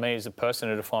want me as a person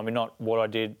to define me, not what I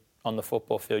did on the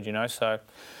football field, So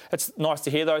it's nice to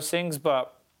hear those things,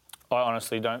 but I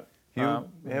honestly don't. How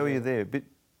are you there? A bit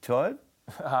tired?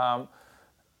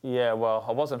 Yeah, well,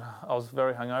 I wasn't. I was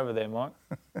very hungover there, Mike.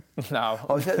 No.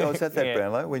 I was at that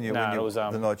Brownlow when you it was,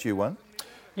 the night you won?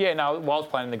 Yeah, no, well, I was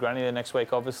playing in the granny the next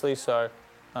week, obviously, so...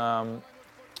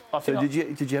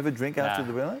 did you have a drink after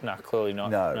the Brownlow? No, clearly not.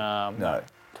 No.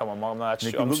 Come on, Mike,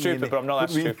 I'm stupid, but I'm not that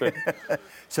stupid.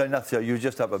 So you were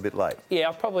just up a bit late? Yeah,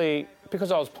 I probably...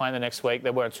 Because I was playing the next week, they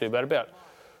weren't too bad. About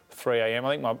 3 a.m, I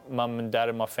think my mum and dad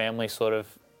and my family sort of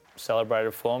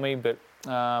celebrated for me, but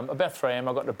about 3 a.m,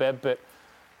 I got to bed, but...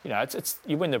 it's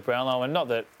you win the Brownlow, and not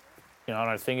that, I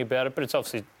don't think about it, but it's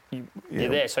obviously you're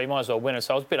there, so you might as well win it.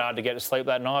 So it was a bit hard to get to sleep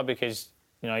that night because,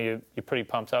 you're pretty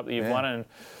pumped up that you've won it.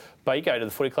 But you go to the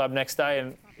footy club next day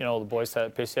and, all the boys take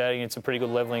the piss out of you. It's a pretty good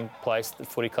levelling place, the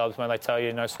footy clubs, when they tell you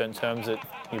in no certain terms that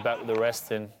you're back with the rest.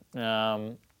 And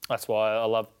that's why I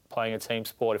love playing a team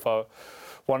sport. If I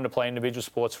wanted to play individual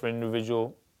sports for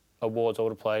individual awards, I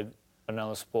would have played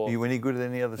another sport. Are you any good at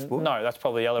any other sport? No, that's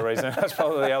probably the other reason. That's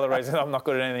probably the other reason I'm not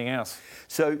good at anything else.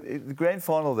 So, the grand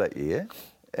final that year,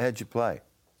 how'd you play?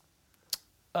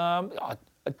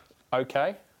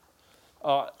 Okay.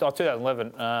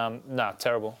 2011,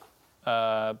 terrible.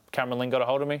 Cameron Lynn got a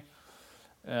hold of me.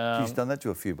 He's done that to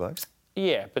a few blokes.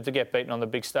 Yeah, but to get beaten on the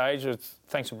big stage,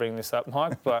 thanks for bringing this up,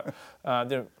 Mike. But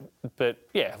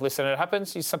yeah, listen, it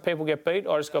happens. Some people get beat.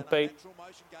 I just got beat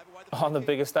on the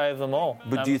biggest day of them all.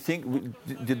 But do you think,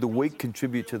 did the week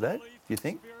contribute to that, do you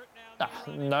think?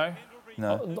 No.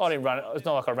 I didn't run. It's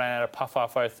not like I ran out of puff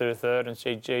halfway through the third and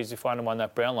said, geez, if I hadn't won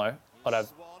that Brownlow, I'd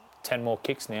have 10 more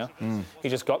kicks now. He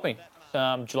just got me.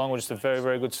 Geelong were just a very,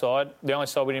 very good side. The only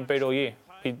side we didn't beat all year.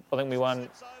 I think we won.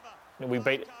 We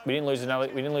didn't lose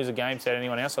a game to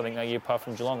anyone else, I think, that year apart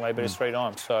from Geelong. They beat us 3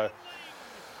 times. So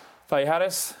they had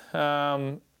us.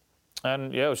 And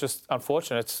yeah, it was just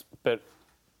unfortunate. But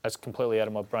that's completely out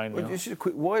of my brain now. Just a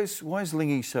quick, why is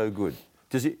Lingy so good?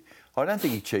 Does he? I don't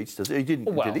think he cheats, does he? He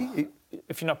didn't, did he?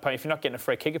 If you're not getting a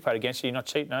free kicker paid against you, you're not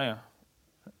cheating, are you?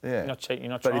 Yeah. You're not cheating,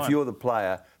 you're not But trying. if you're the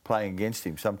player playing against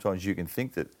him, sometimes you can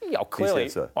think that. Yeah, clearly.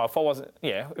 So. If I wasn't,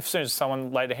 as soon as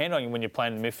someone laid a hand on you when you're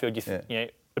playing in the midfield,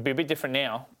 it'd be a bit different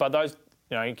now. But those,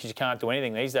 because you can't do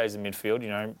anything these days in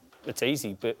midfield, it's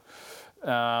easy. But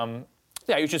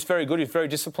he was just very good. He was very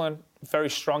disciplined, very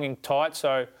strong and tight.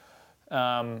 So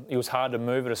it was hard to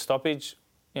move at a stoppage.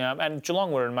 And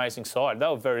Geelong were an amazing side. They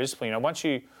were very disciplined. Once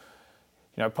you.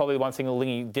 Probably the one thing that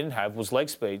Lingy didn't have was leg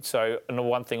speed. So, and the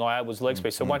one thing I had was leg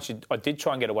speed. So I did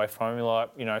try and get away from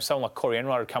him. Someone like Corey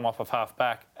Enright would come off of half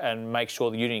back and make sure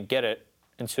that you didn't get it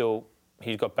until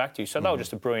he got back to you. So they were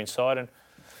just a brilliant side, and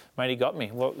mate, he got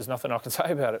me. Well, there's nothing I can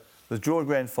say about it. The draw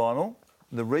grand final,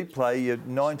 the replay, you're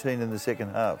 19 in the second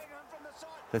half.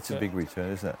 That's a big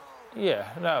return, isn't it? Yeah.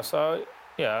 No. So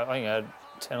I think I had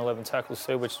 10, 11 tackles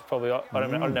too, which is probably... I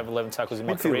didn't have 11 tackles in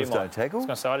my career. Don't tackle. I was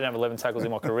going to say, I didn't have 11 tackles in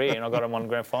my career, and I got them on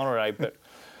grand final day. But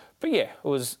yeah, it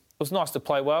was nice to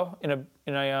play well in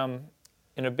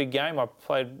a big game. I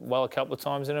played well a couple of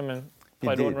times in them and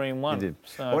played ordinary in one. You did.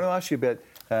 So, I want to ask you about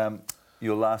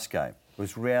your last game. It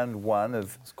was round 1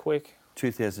 of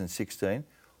 2016.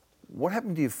 What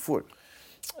happened to your foot?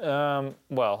 Well,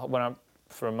 I went up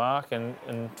for a mark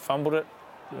and fumbled it.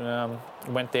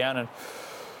 Went down and...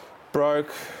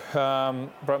 broke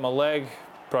my leg,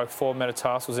 broke 4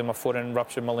 metatarsals in my foot and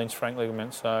ruptured my Lynch Frank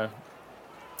ligament. So,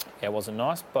 yeah, it wasn't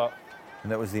nice, but...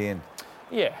 And that was the end?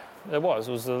 Yeah, it was.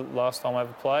 It was the last time I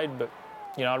ever played, but,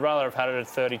 I'd rather have had it at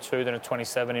 32 than at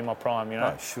 27 in my prime,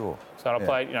 Oh, sure. So I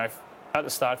played, at the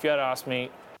start, if you had asked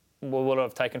me, would I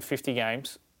have taken 50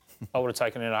 games, I would have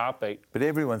taken it in a heartbeat. But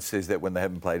everyone says that when they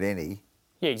haven't played any,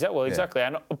 Yeah, exactly. Well, exactly.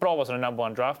 But I wasn't a number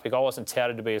one draft pick. I wasn't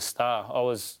touted to be a star. I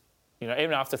was,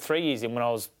 even after 3 years in when I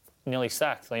was nearly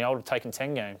sacked, I would have taken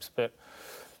 10 games. But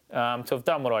to have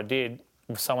done what I did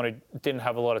with someone who didn't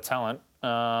have a lot of talent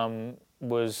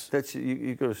was...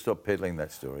 You've got to stop peddling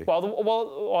that story.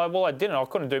 Well, I didn't. I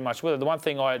couldn't do much with it. The one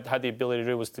thing I had the ability to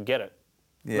do was to get it.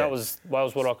 Yeah. That was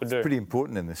what I could do. It's pretty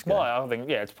important in this game. Well, I think,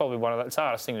 it's probably it's the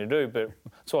hardest thing to do, but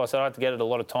that's why I said I had to get it a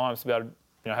lot of times to be able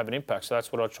to have an impact. So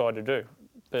that's what I tried to do.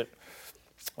 But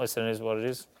listen, it is what it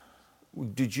is.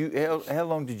 How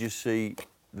long did you see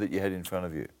that you had in front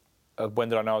of you? When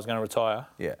did I know I was going to retire?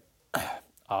 Yeah.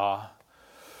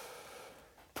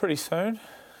 Pretty soon.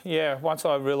 Yeah, once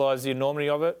I realised the enormity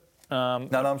of it. No,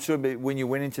 I'm sure, but when you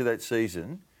went into that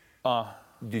season,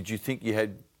 did you think you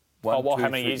had one, how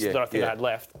many years did I think I had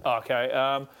left?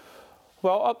 Okay.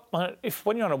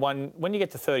 When you're on when you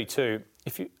get to 32,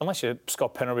 unless you're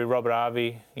Scott Pennerby, Robert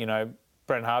Harvey,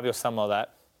 Brent Harvey or something like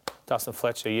that, Dustin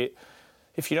Fletcher,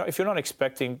 if you're not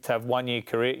expecting to have 1 year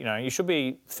career, you should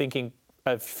be thinking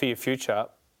for your future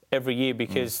every year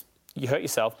because you hurt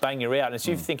yourself, bang, you're out. And if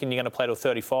you're thinking you're going to play till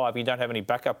 35 and you don't have any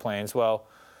backup plans, well,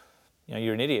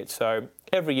 you're an idiot. So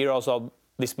every year I was like,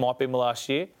 this might be my last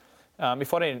year.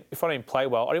 If I didn't play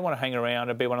well, I didn't want to hang around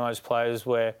and be one of those players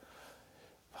where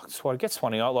it gets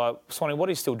Swanee. Swanee, what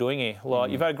are you still doing here?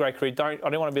 You've had a great career. I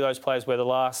don't want to be those players where the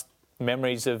last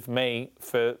memories of me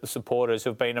for the supporters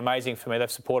who've been amazing for me.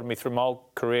 They've supported me through my whole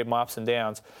career, my ups and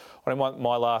downs. I don't want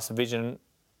my last vision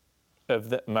of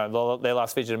their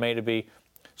last vision of me to be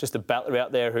just a battler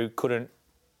out there who couldn't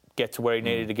get to where he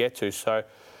needed to get to. So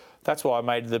that's why I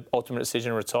made the ultimate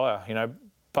decision to retire.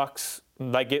 Bucks,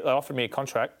 they offered me a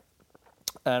contract,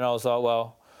 and I was like,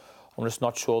 well, I'm just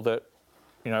not sure that,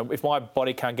 if my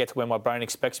body can't get to where my brain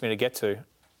expects me to get to,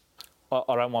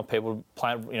 I don't want people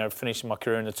playing, finishing my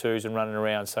career in the twos and running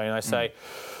around. So, they say,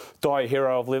 die a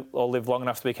hero, I'll live long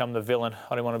enough to become the villain.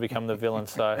 I don't want to become the villain,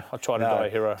 so I try to die a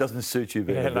hero. Doesn't suit you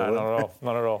being a villain. No,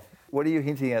 not at all. What are you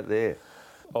hinting at there?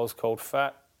 I was called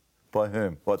fat. By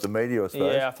whom? What, the media, I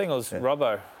suppose? Yeah, I think it was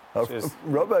Robbo.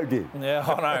 Robbo did? Yeah,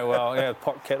 I know. Well,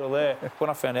 pot kettle there. When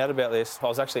I found out about this, I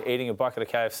was actually eating a bucket of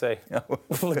KFC.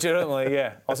 Legitimately,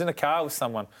 yeah. I was in a car with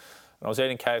someone, and I was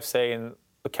eating KFC, and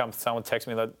someone texted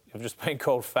me that you've just been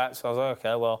called fat. So I was like,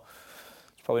 okay, well,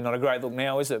 it's probably not a great look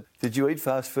now, is it? Did you eat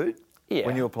fast food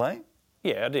when you were playing?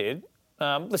 Yeah, I did.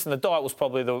 Listen, the diet was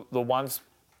probably the ones,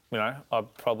 I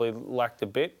probably lacked a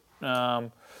bit.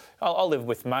 I live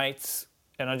with mates,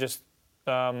 and I just,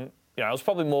 it was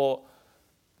probably more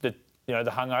the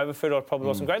hungover food. I probably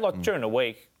wasn't great. During the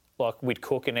week, we'd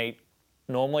cook and eat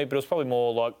normally, but it was probably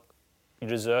more like your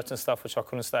desserts and stuff, which I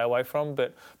couldn't stay away from.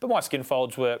 But my skin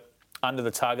folds were under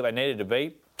the target they needed to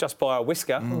be, just by a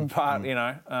whisker. But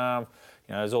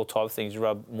there's all types of things. You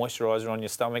rub moisturiser on your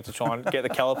stomach to try and get the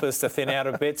calipers to thin out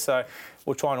a bit. So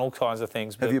we're trying all kinds of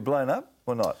things. Have you blown up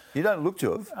or not? You don't look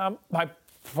to have.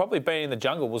 Probably being in the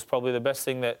jungle was probably the best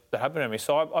thing that happened to me.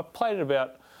 So I played at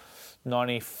about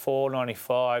 94,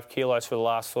 95 kilos for the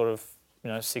last sort of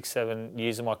 6-7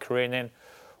 years of my career. And then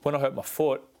when I hurt my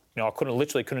foot, I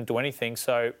literally couldn't do anything.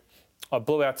 So I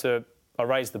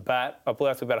raised the bat. I blew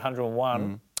out to about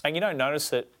 101, and you don't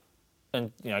notice it,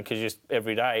 and because you're just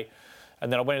every day.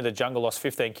 And then I went into the jungle, lost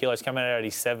 15 kilos, came out at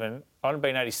 87. I hadn't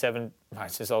been 87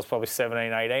 since I was probably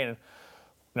 17, 18. And,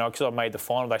 because I made the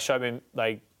final,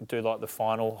 they do the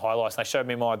final highlights. And they showed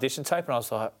me my audition tape, and I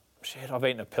was like, shit, I've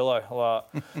eaten a pillow.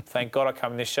 Thank God I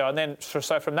come in this show. And then,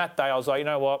 so from that day, I was like, you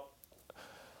know what?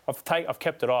 I've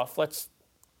kept it off. Let's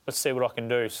see what I can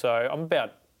do. So I'm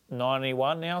about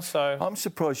 91 now. So I'm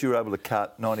surprised you were able to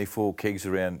cut 94 kegs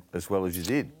around as well as you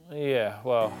did. Yeah,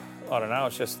 well, I don't know.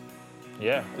 It's just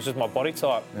my body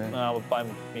type. Yeah.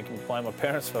 You can blame my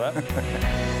parents for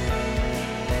that.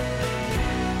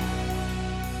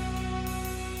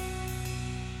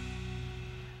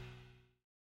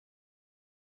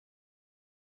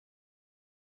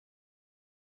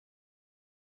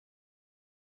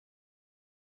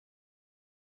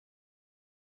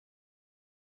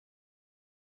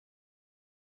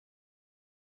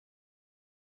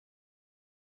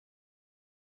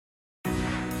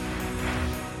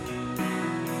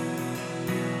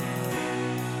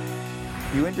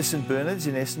 You went to St Bernard's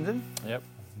in Essendon. Yep.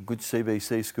 Good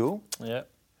CBC school. Yep.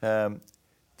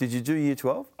 Did you do Year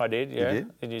 12? I did, yeah.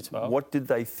 You did? Year 12. What did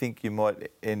they think you might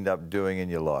end up doing in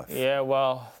your life? Yeah,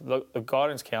 well, the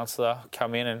guidance counsellor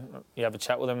come in and you have a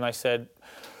chat with them. They said,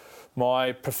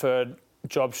 my preferred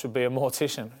job should be a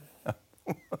mortician.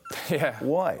 Yeah.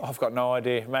 Why? I've got no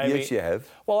idea. Maybe. Yes, you have.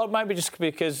 Well, maybe just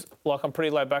because, I'm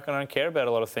pretty laid back and I don't care about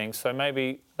a lot of things. So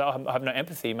maybe I have no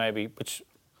empathy, maybe, which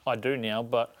I do now.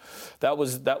 But that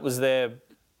was their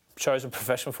chose a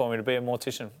profession for me to be a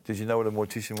mortician. Did you know what a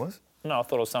mortician was? No, I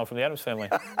thought it was someone from the Addams family.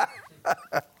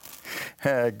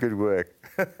 Good work.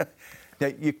 Now,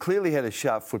 you clearly had a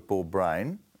sharp football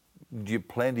brain. Do you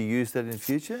plan to use that in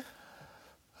future?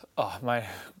 Oh, mate,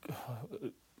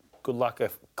 good luck a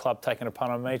club taking a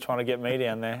punt on me, trying to get me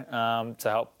down there to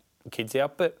help kids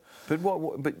out. But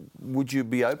would you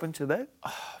be open to that?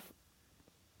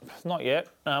 Not yet.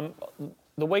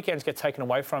 The weekends get taken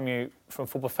away from you from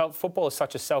football. Football is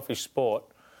such a selfish sport.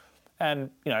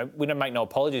 And, we don't make no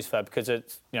apologies for that because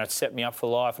it's set me up for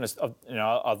life. And,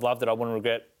 I've loved it. I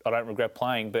don't regret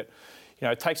playing. But,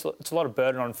 it's a lot of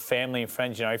burden on family and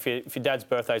friends. If your dad's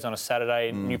birthday's on a Saturday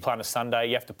and you play on a Sunday,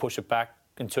 you have to push it back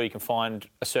until you can find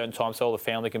a certain time so all the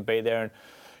family can be there. And,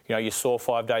 you're sore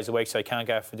 5 days a week so you can't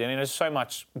go out for dinner. And there's so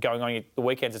much going on. The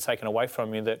weekends are taken away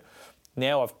from you that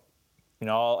now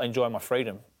I'll enjoy my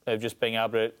freedom of just being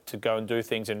able to go and do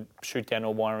things and shoot down to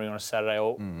a winery on a Saturday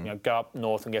or go up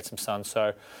north and get some sun.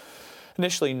 So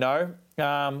initially, no.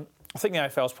 I think the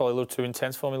AFL is probably a little too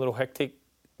intense for me, a little hectic.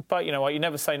 But you know what? You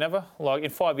never say never. Like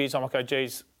in 5 years, I'm like, oh,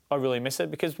 geez, I really miss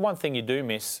it because one thing you do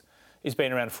miss is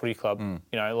being around a footy club.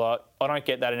 I don't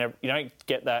get that you don't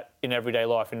get that in everyday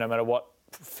life, and no matter what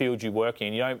field you work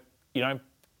in, you don't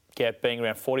get being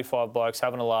around 45 blokes,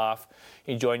 having a laugh,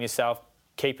 enjoying yourself,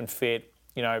 keeping fit,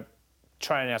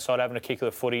 training outside, having a kick of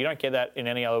the footy. You don't get that in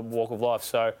any other walk of life.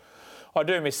 So I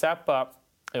do miss that, but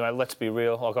let's be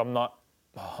real. Like I'm not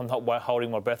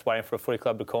holding my breath waiting for a footy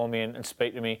club to call me and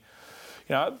speak to me.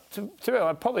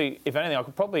 I'd probably, if anything, I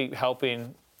could probably help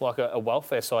in like a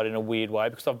welfare side in a weird way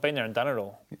because I've been there and done it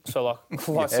all. So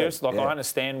seriously, I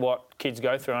understand what kids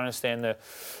go through. I understand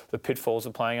the pitfalls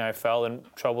of playing AFL and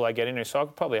trouble they get into. So I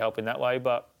could probably help in that way.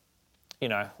 But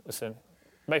listen,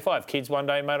 maybe if I have kids one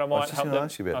day, mate, I might help them. I was just going to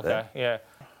ask you about that. Yeah.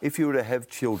 If you were to have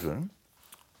children.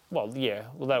 Well,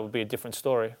 that would be a different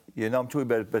story. Yeah, no, I'm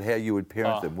talking about how you would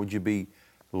parent them. Would you be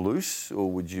loose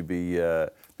or would you be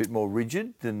a bit more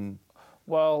rigid than?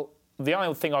 Well, the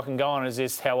only thing I can go on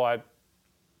is how I,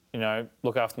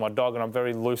 look after my dog, and I'm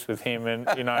very loose with him, and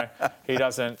he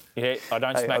doesn't. I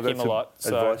don't smack him a lot.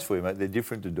 So. Advice for you, mate. They're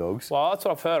different to dogs. Well, that's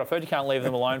what I've heard. I've heard you can't leave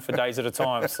them alone for days at a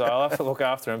time, so I'll have to look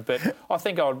after them. But I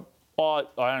think I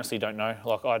honestly don't know.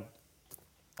 Like I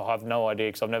have no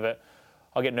idea because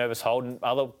I get nervous holding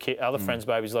other friends'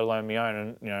 babies, let alone my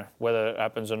own, and whether it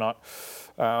happens or not.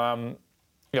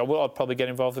 I'd probably get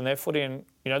involved in their footy, and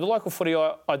the local footy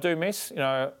I do miss.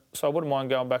 So I wouldn't mind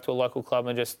going back to a local club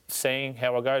and just seeing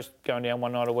how it goes, going down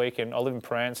one night a week. And I live in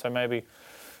Prahran, so maybe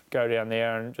go down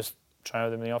there and just train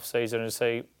with them in the off season and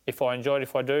see if I enjoy it.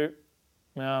 If I do,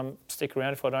 stick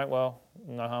around. If I don't, well,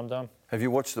 no harm done. Have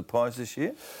you watched the Pies this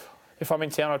year? If I'm in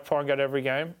town, I'd try and go to every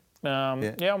game.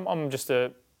 I'm just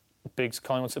a big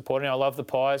Collingwood supporter. I love the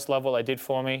Pies, love what they did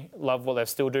for me, love what they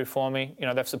still do for me.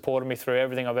 They've supported me through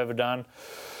everything I've ever done.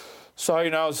 So,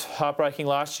 it was heartbreaking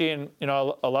last year and,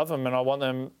 I love them and I want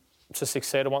them to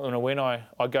succeed. I want them to win. I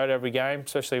go to every game,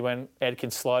 especially when Ed can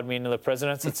slide me into the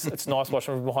presidents. It's nice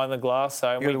watching from behind the glass.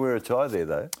 So you got to wear a tie there,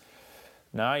 though.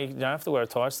 No, you don't have to wear a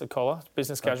tie. It's the collar. It's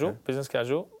business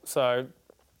casual. So...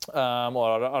 I don't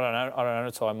own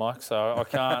a tie, Mike, so I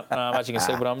can't, as you can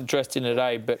see, but I'm dressed in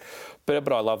today. But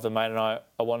I love them, mate, and I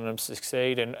want them to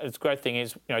succeed. And the great thing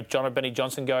is, Benny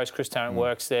Johnson goes, Chris Tarrant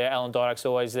works there, Alan Dydek's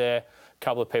always there. A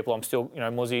couple of people I'm still,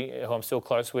 Muzzy, who I'm still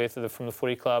close with from the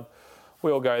footy club.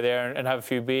 We all go there and have a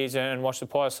few beers and watch the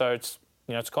Pies. So it's,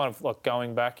 it's kind of like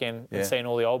going back and seeing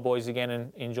all the old boys again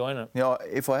and enjoying it.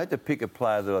 If I had to pick a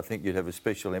player that I think you'd have a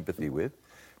special empathy with,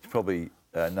 it's probably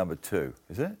number 2,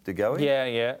 is it? De Goey?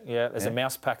 Yeah. There's a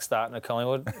mouse pack starting at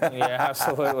Collingwood. Yeah,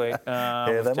 absolutely.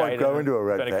 They might grow into a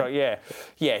rat pack.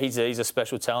 Yeah. He's a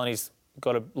special talent. He's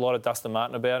got a lot of Dustin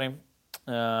Martin about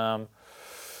him.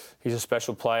 He's a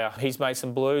special player. He's made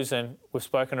some blues, and we've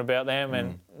spoken about them.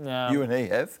 And you and he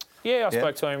have? Yeah, I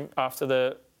spoke to him after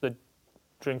the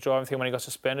drink driving thing when he got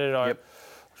suspended. I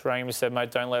rang him and said,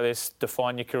 mate, don't let this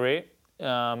define your career.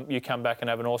 You come back and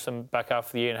have an awesome back half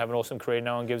of the year and have an awesome career.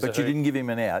 No one gives a hoot. But you didn't give him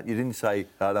an out. You didn't say,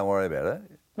 oh, don't worry about it.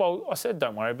 Well, I said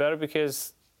don't worry about it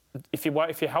because if you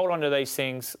hold on to these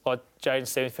things, like Jaden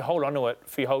said, if you hold on to it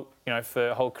for your whole, for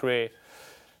a whole career,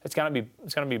 it's going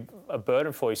to be a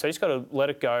burden for you. So you just got to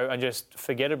let it go and just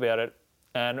forget about it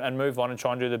and move on and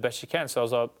try and do the best you can. So I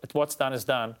was like, what's done is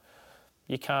done.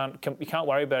 You can't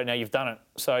worry about it now. You've done it.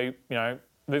 So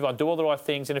move on, do all the right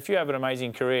things, and if you have an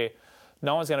amazing career.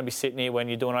 No one's going to be sitting here when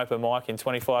you're doing open mic in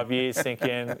 25 years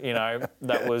thinking,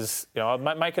 that was,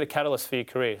 make it a catalyst for your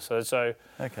career. So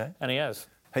okay. And he has.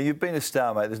 Hey, you've been a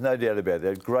star, mate. There's no doubt about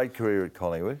that. Great career at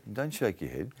Collingwood. Don't shake your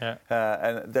head. Yeah.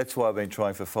 And that's why I've been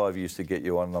trying for 5 years to get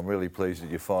you on, and I'm really pleased that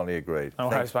you finally agreed. No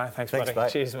worries, mate. Thanks, buddy. mate.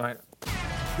 Cheers, mate.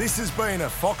 This has been a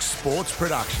Fox Sports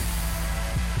production.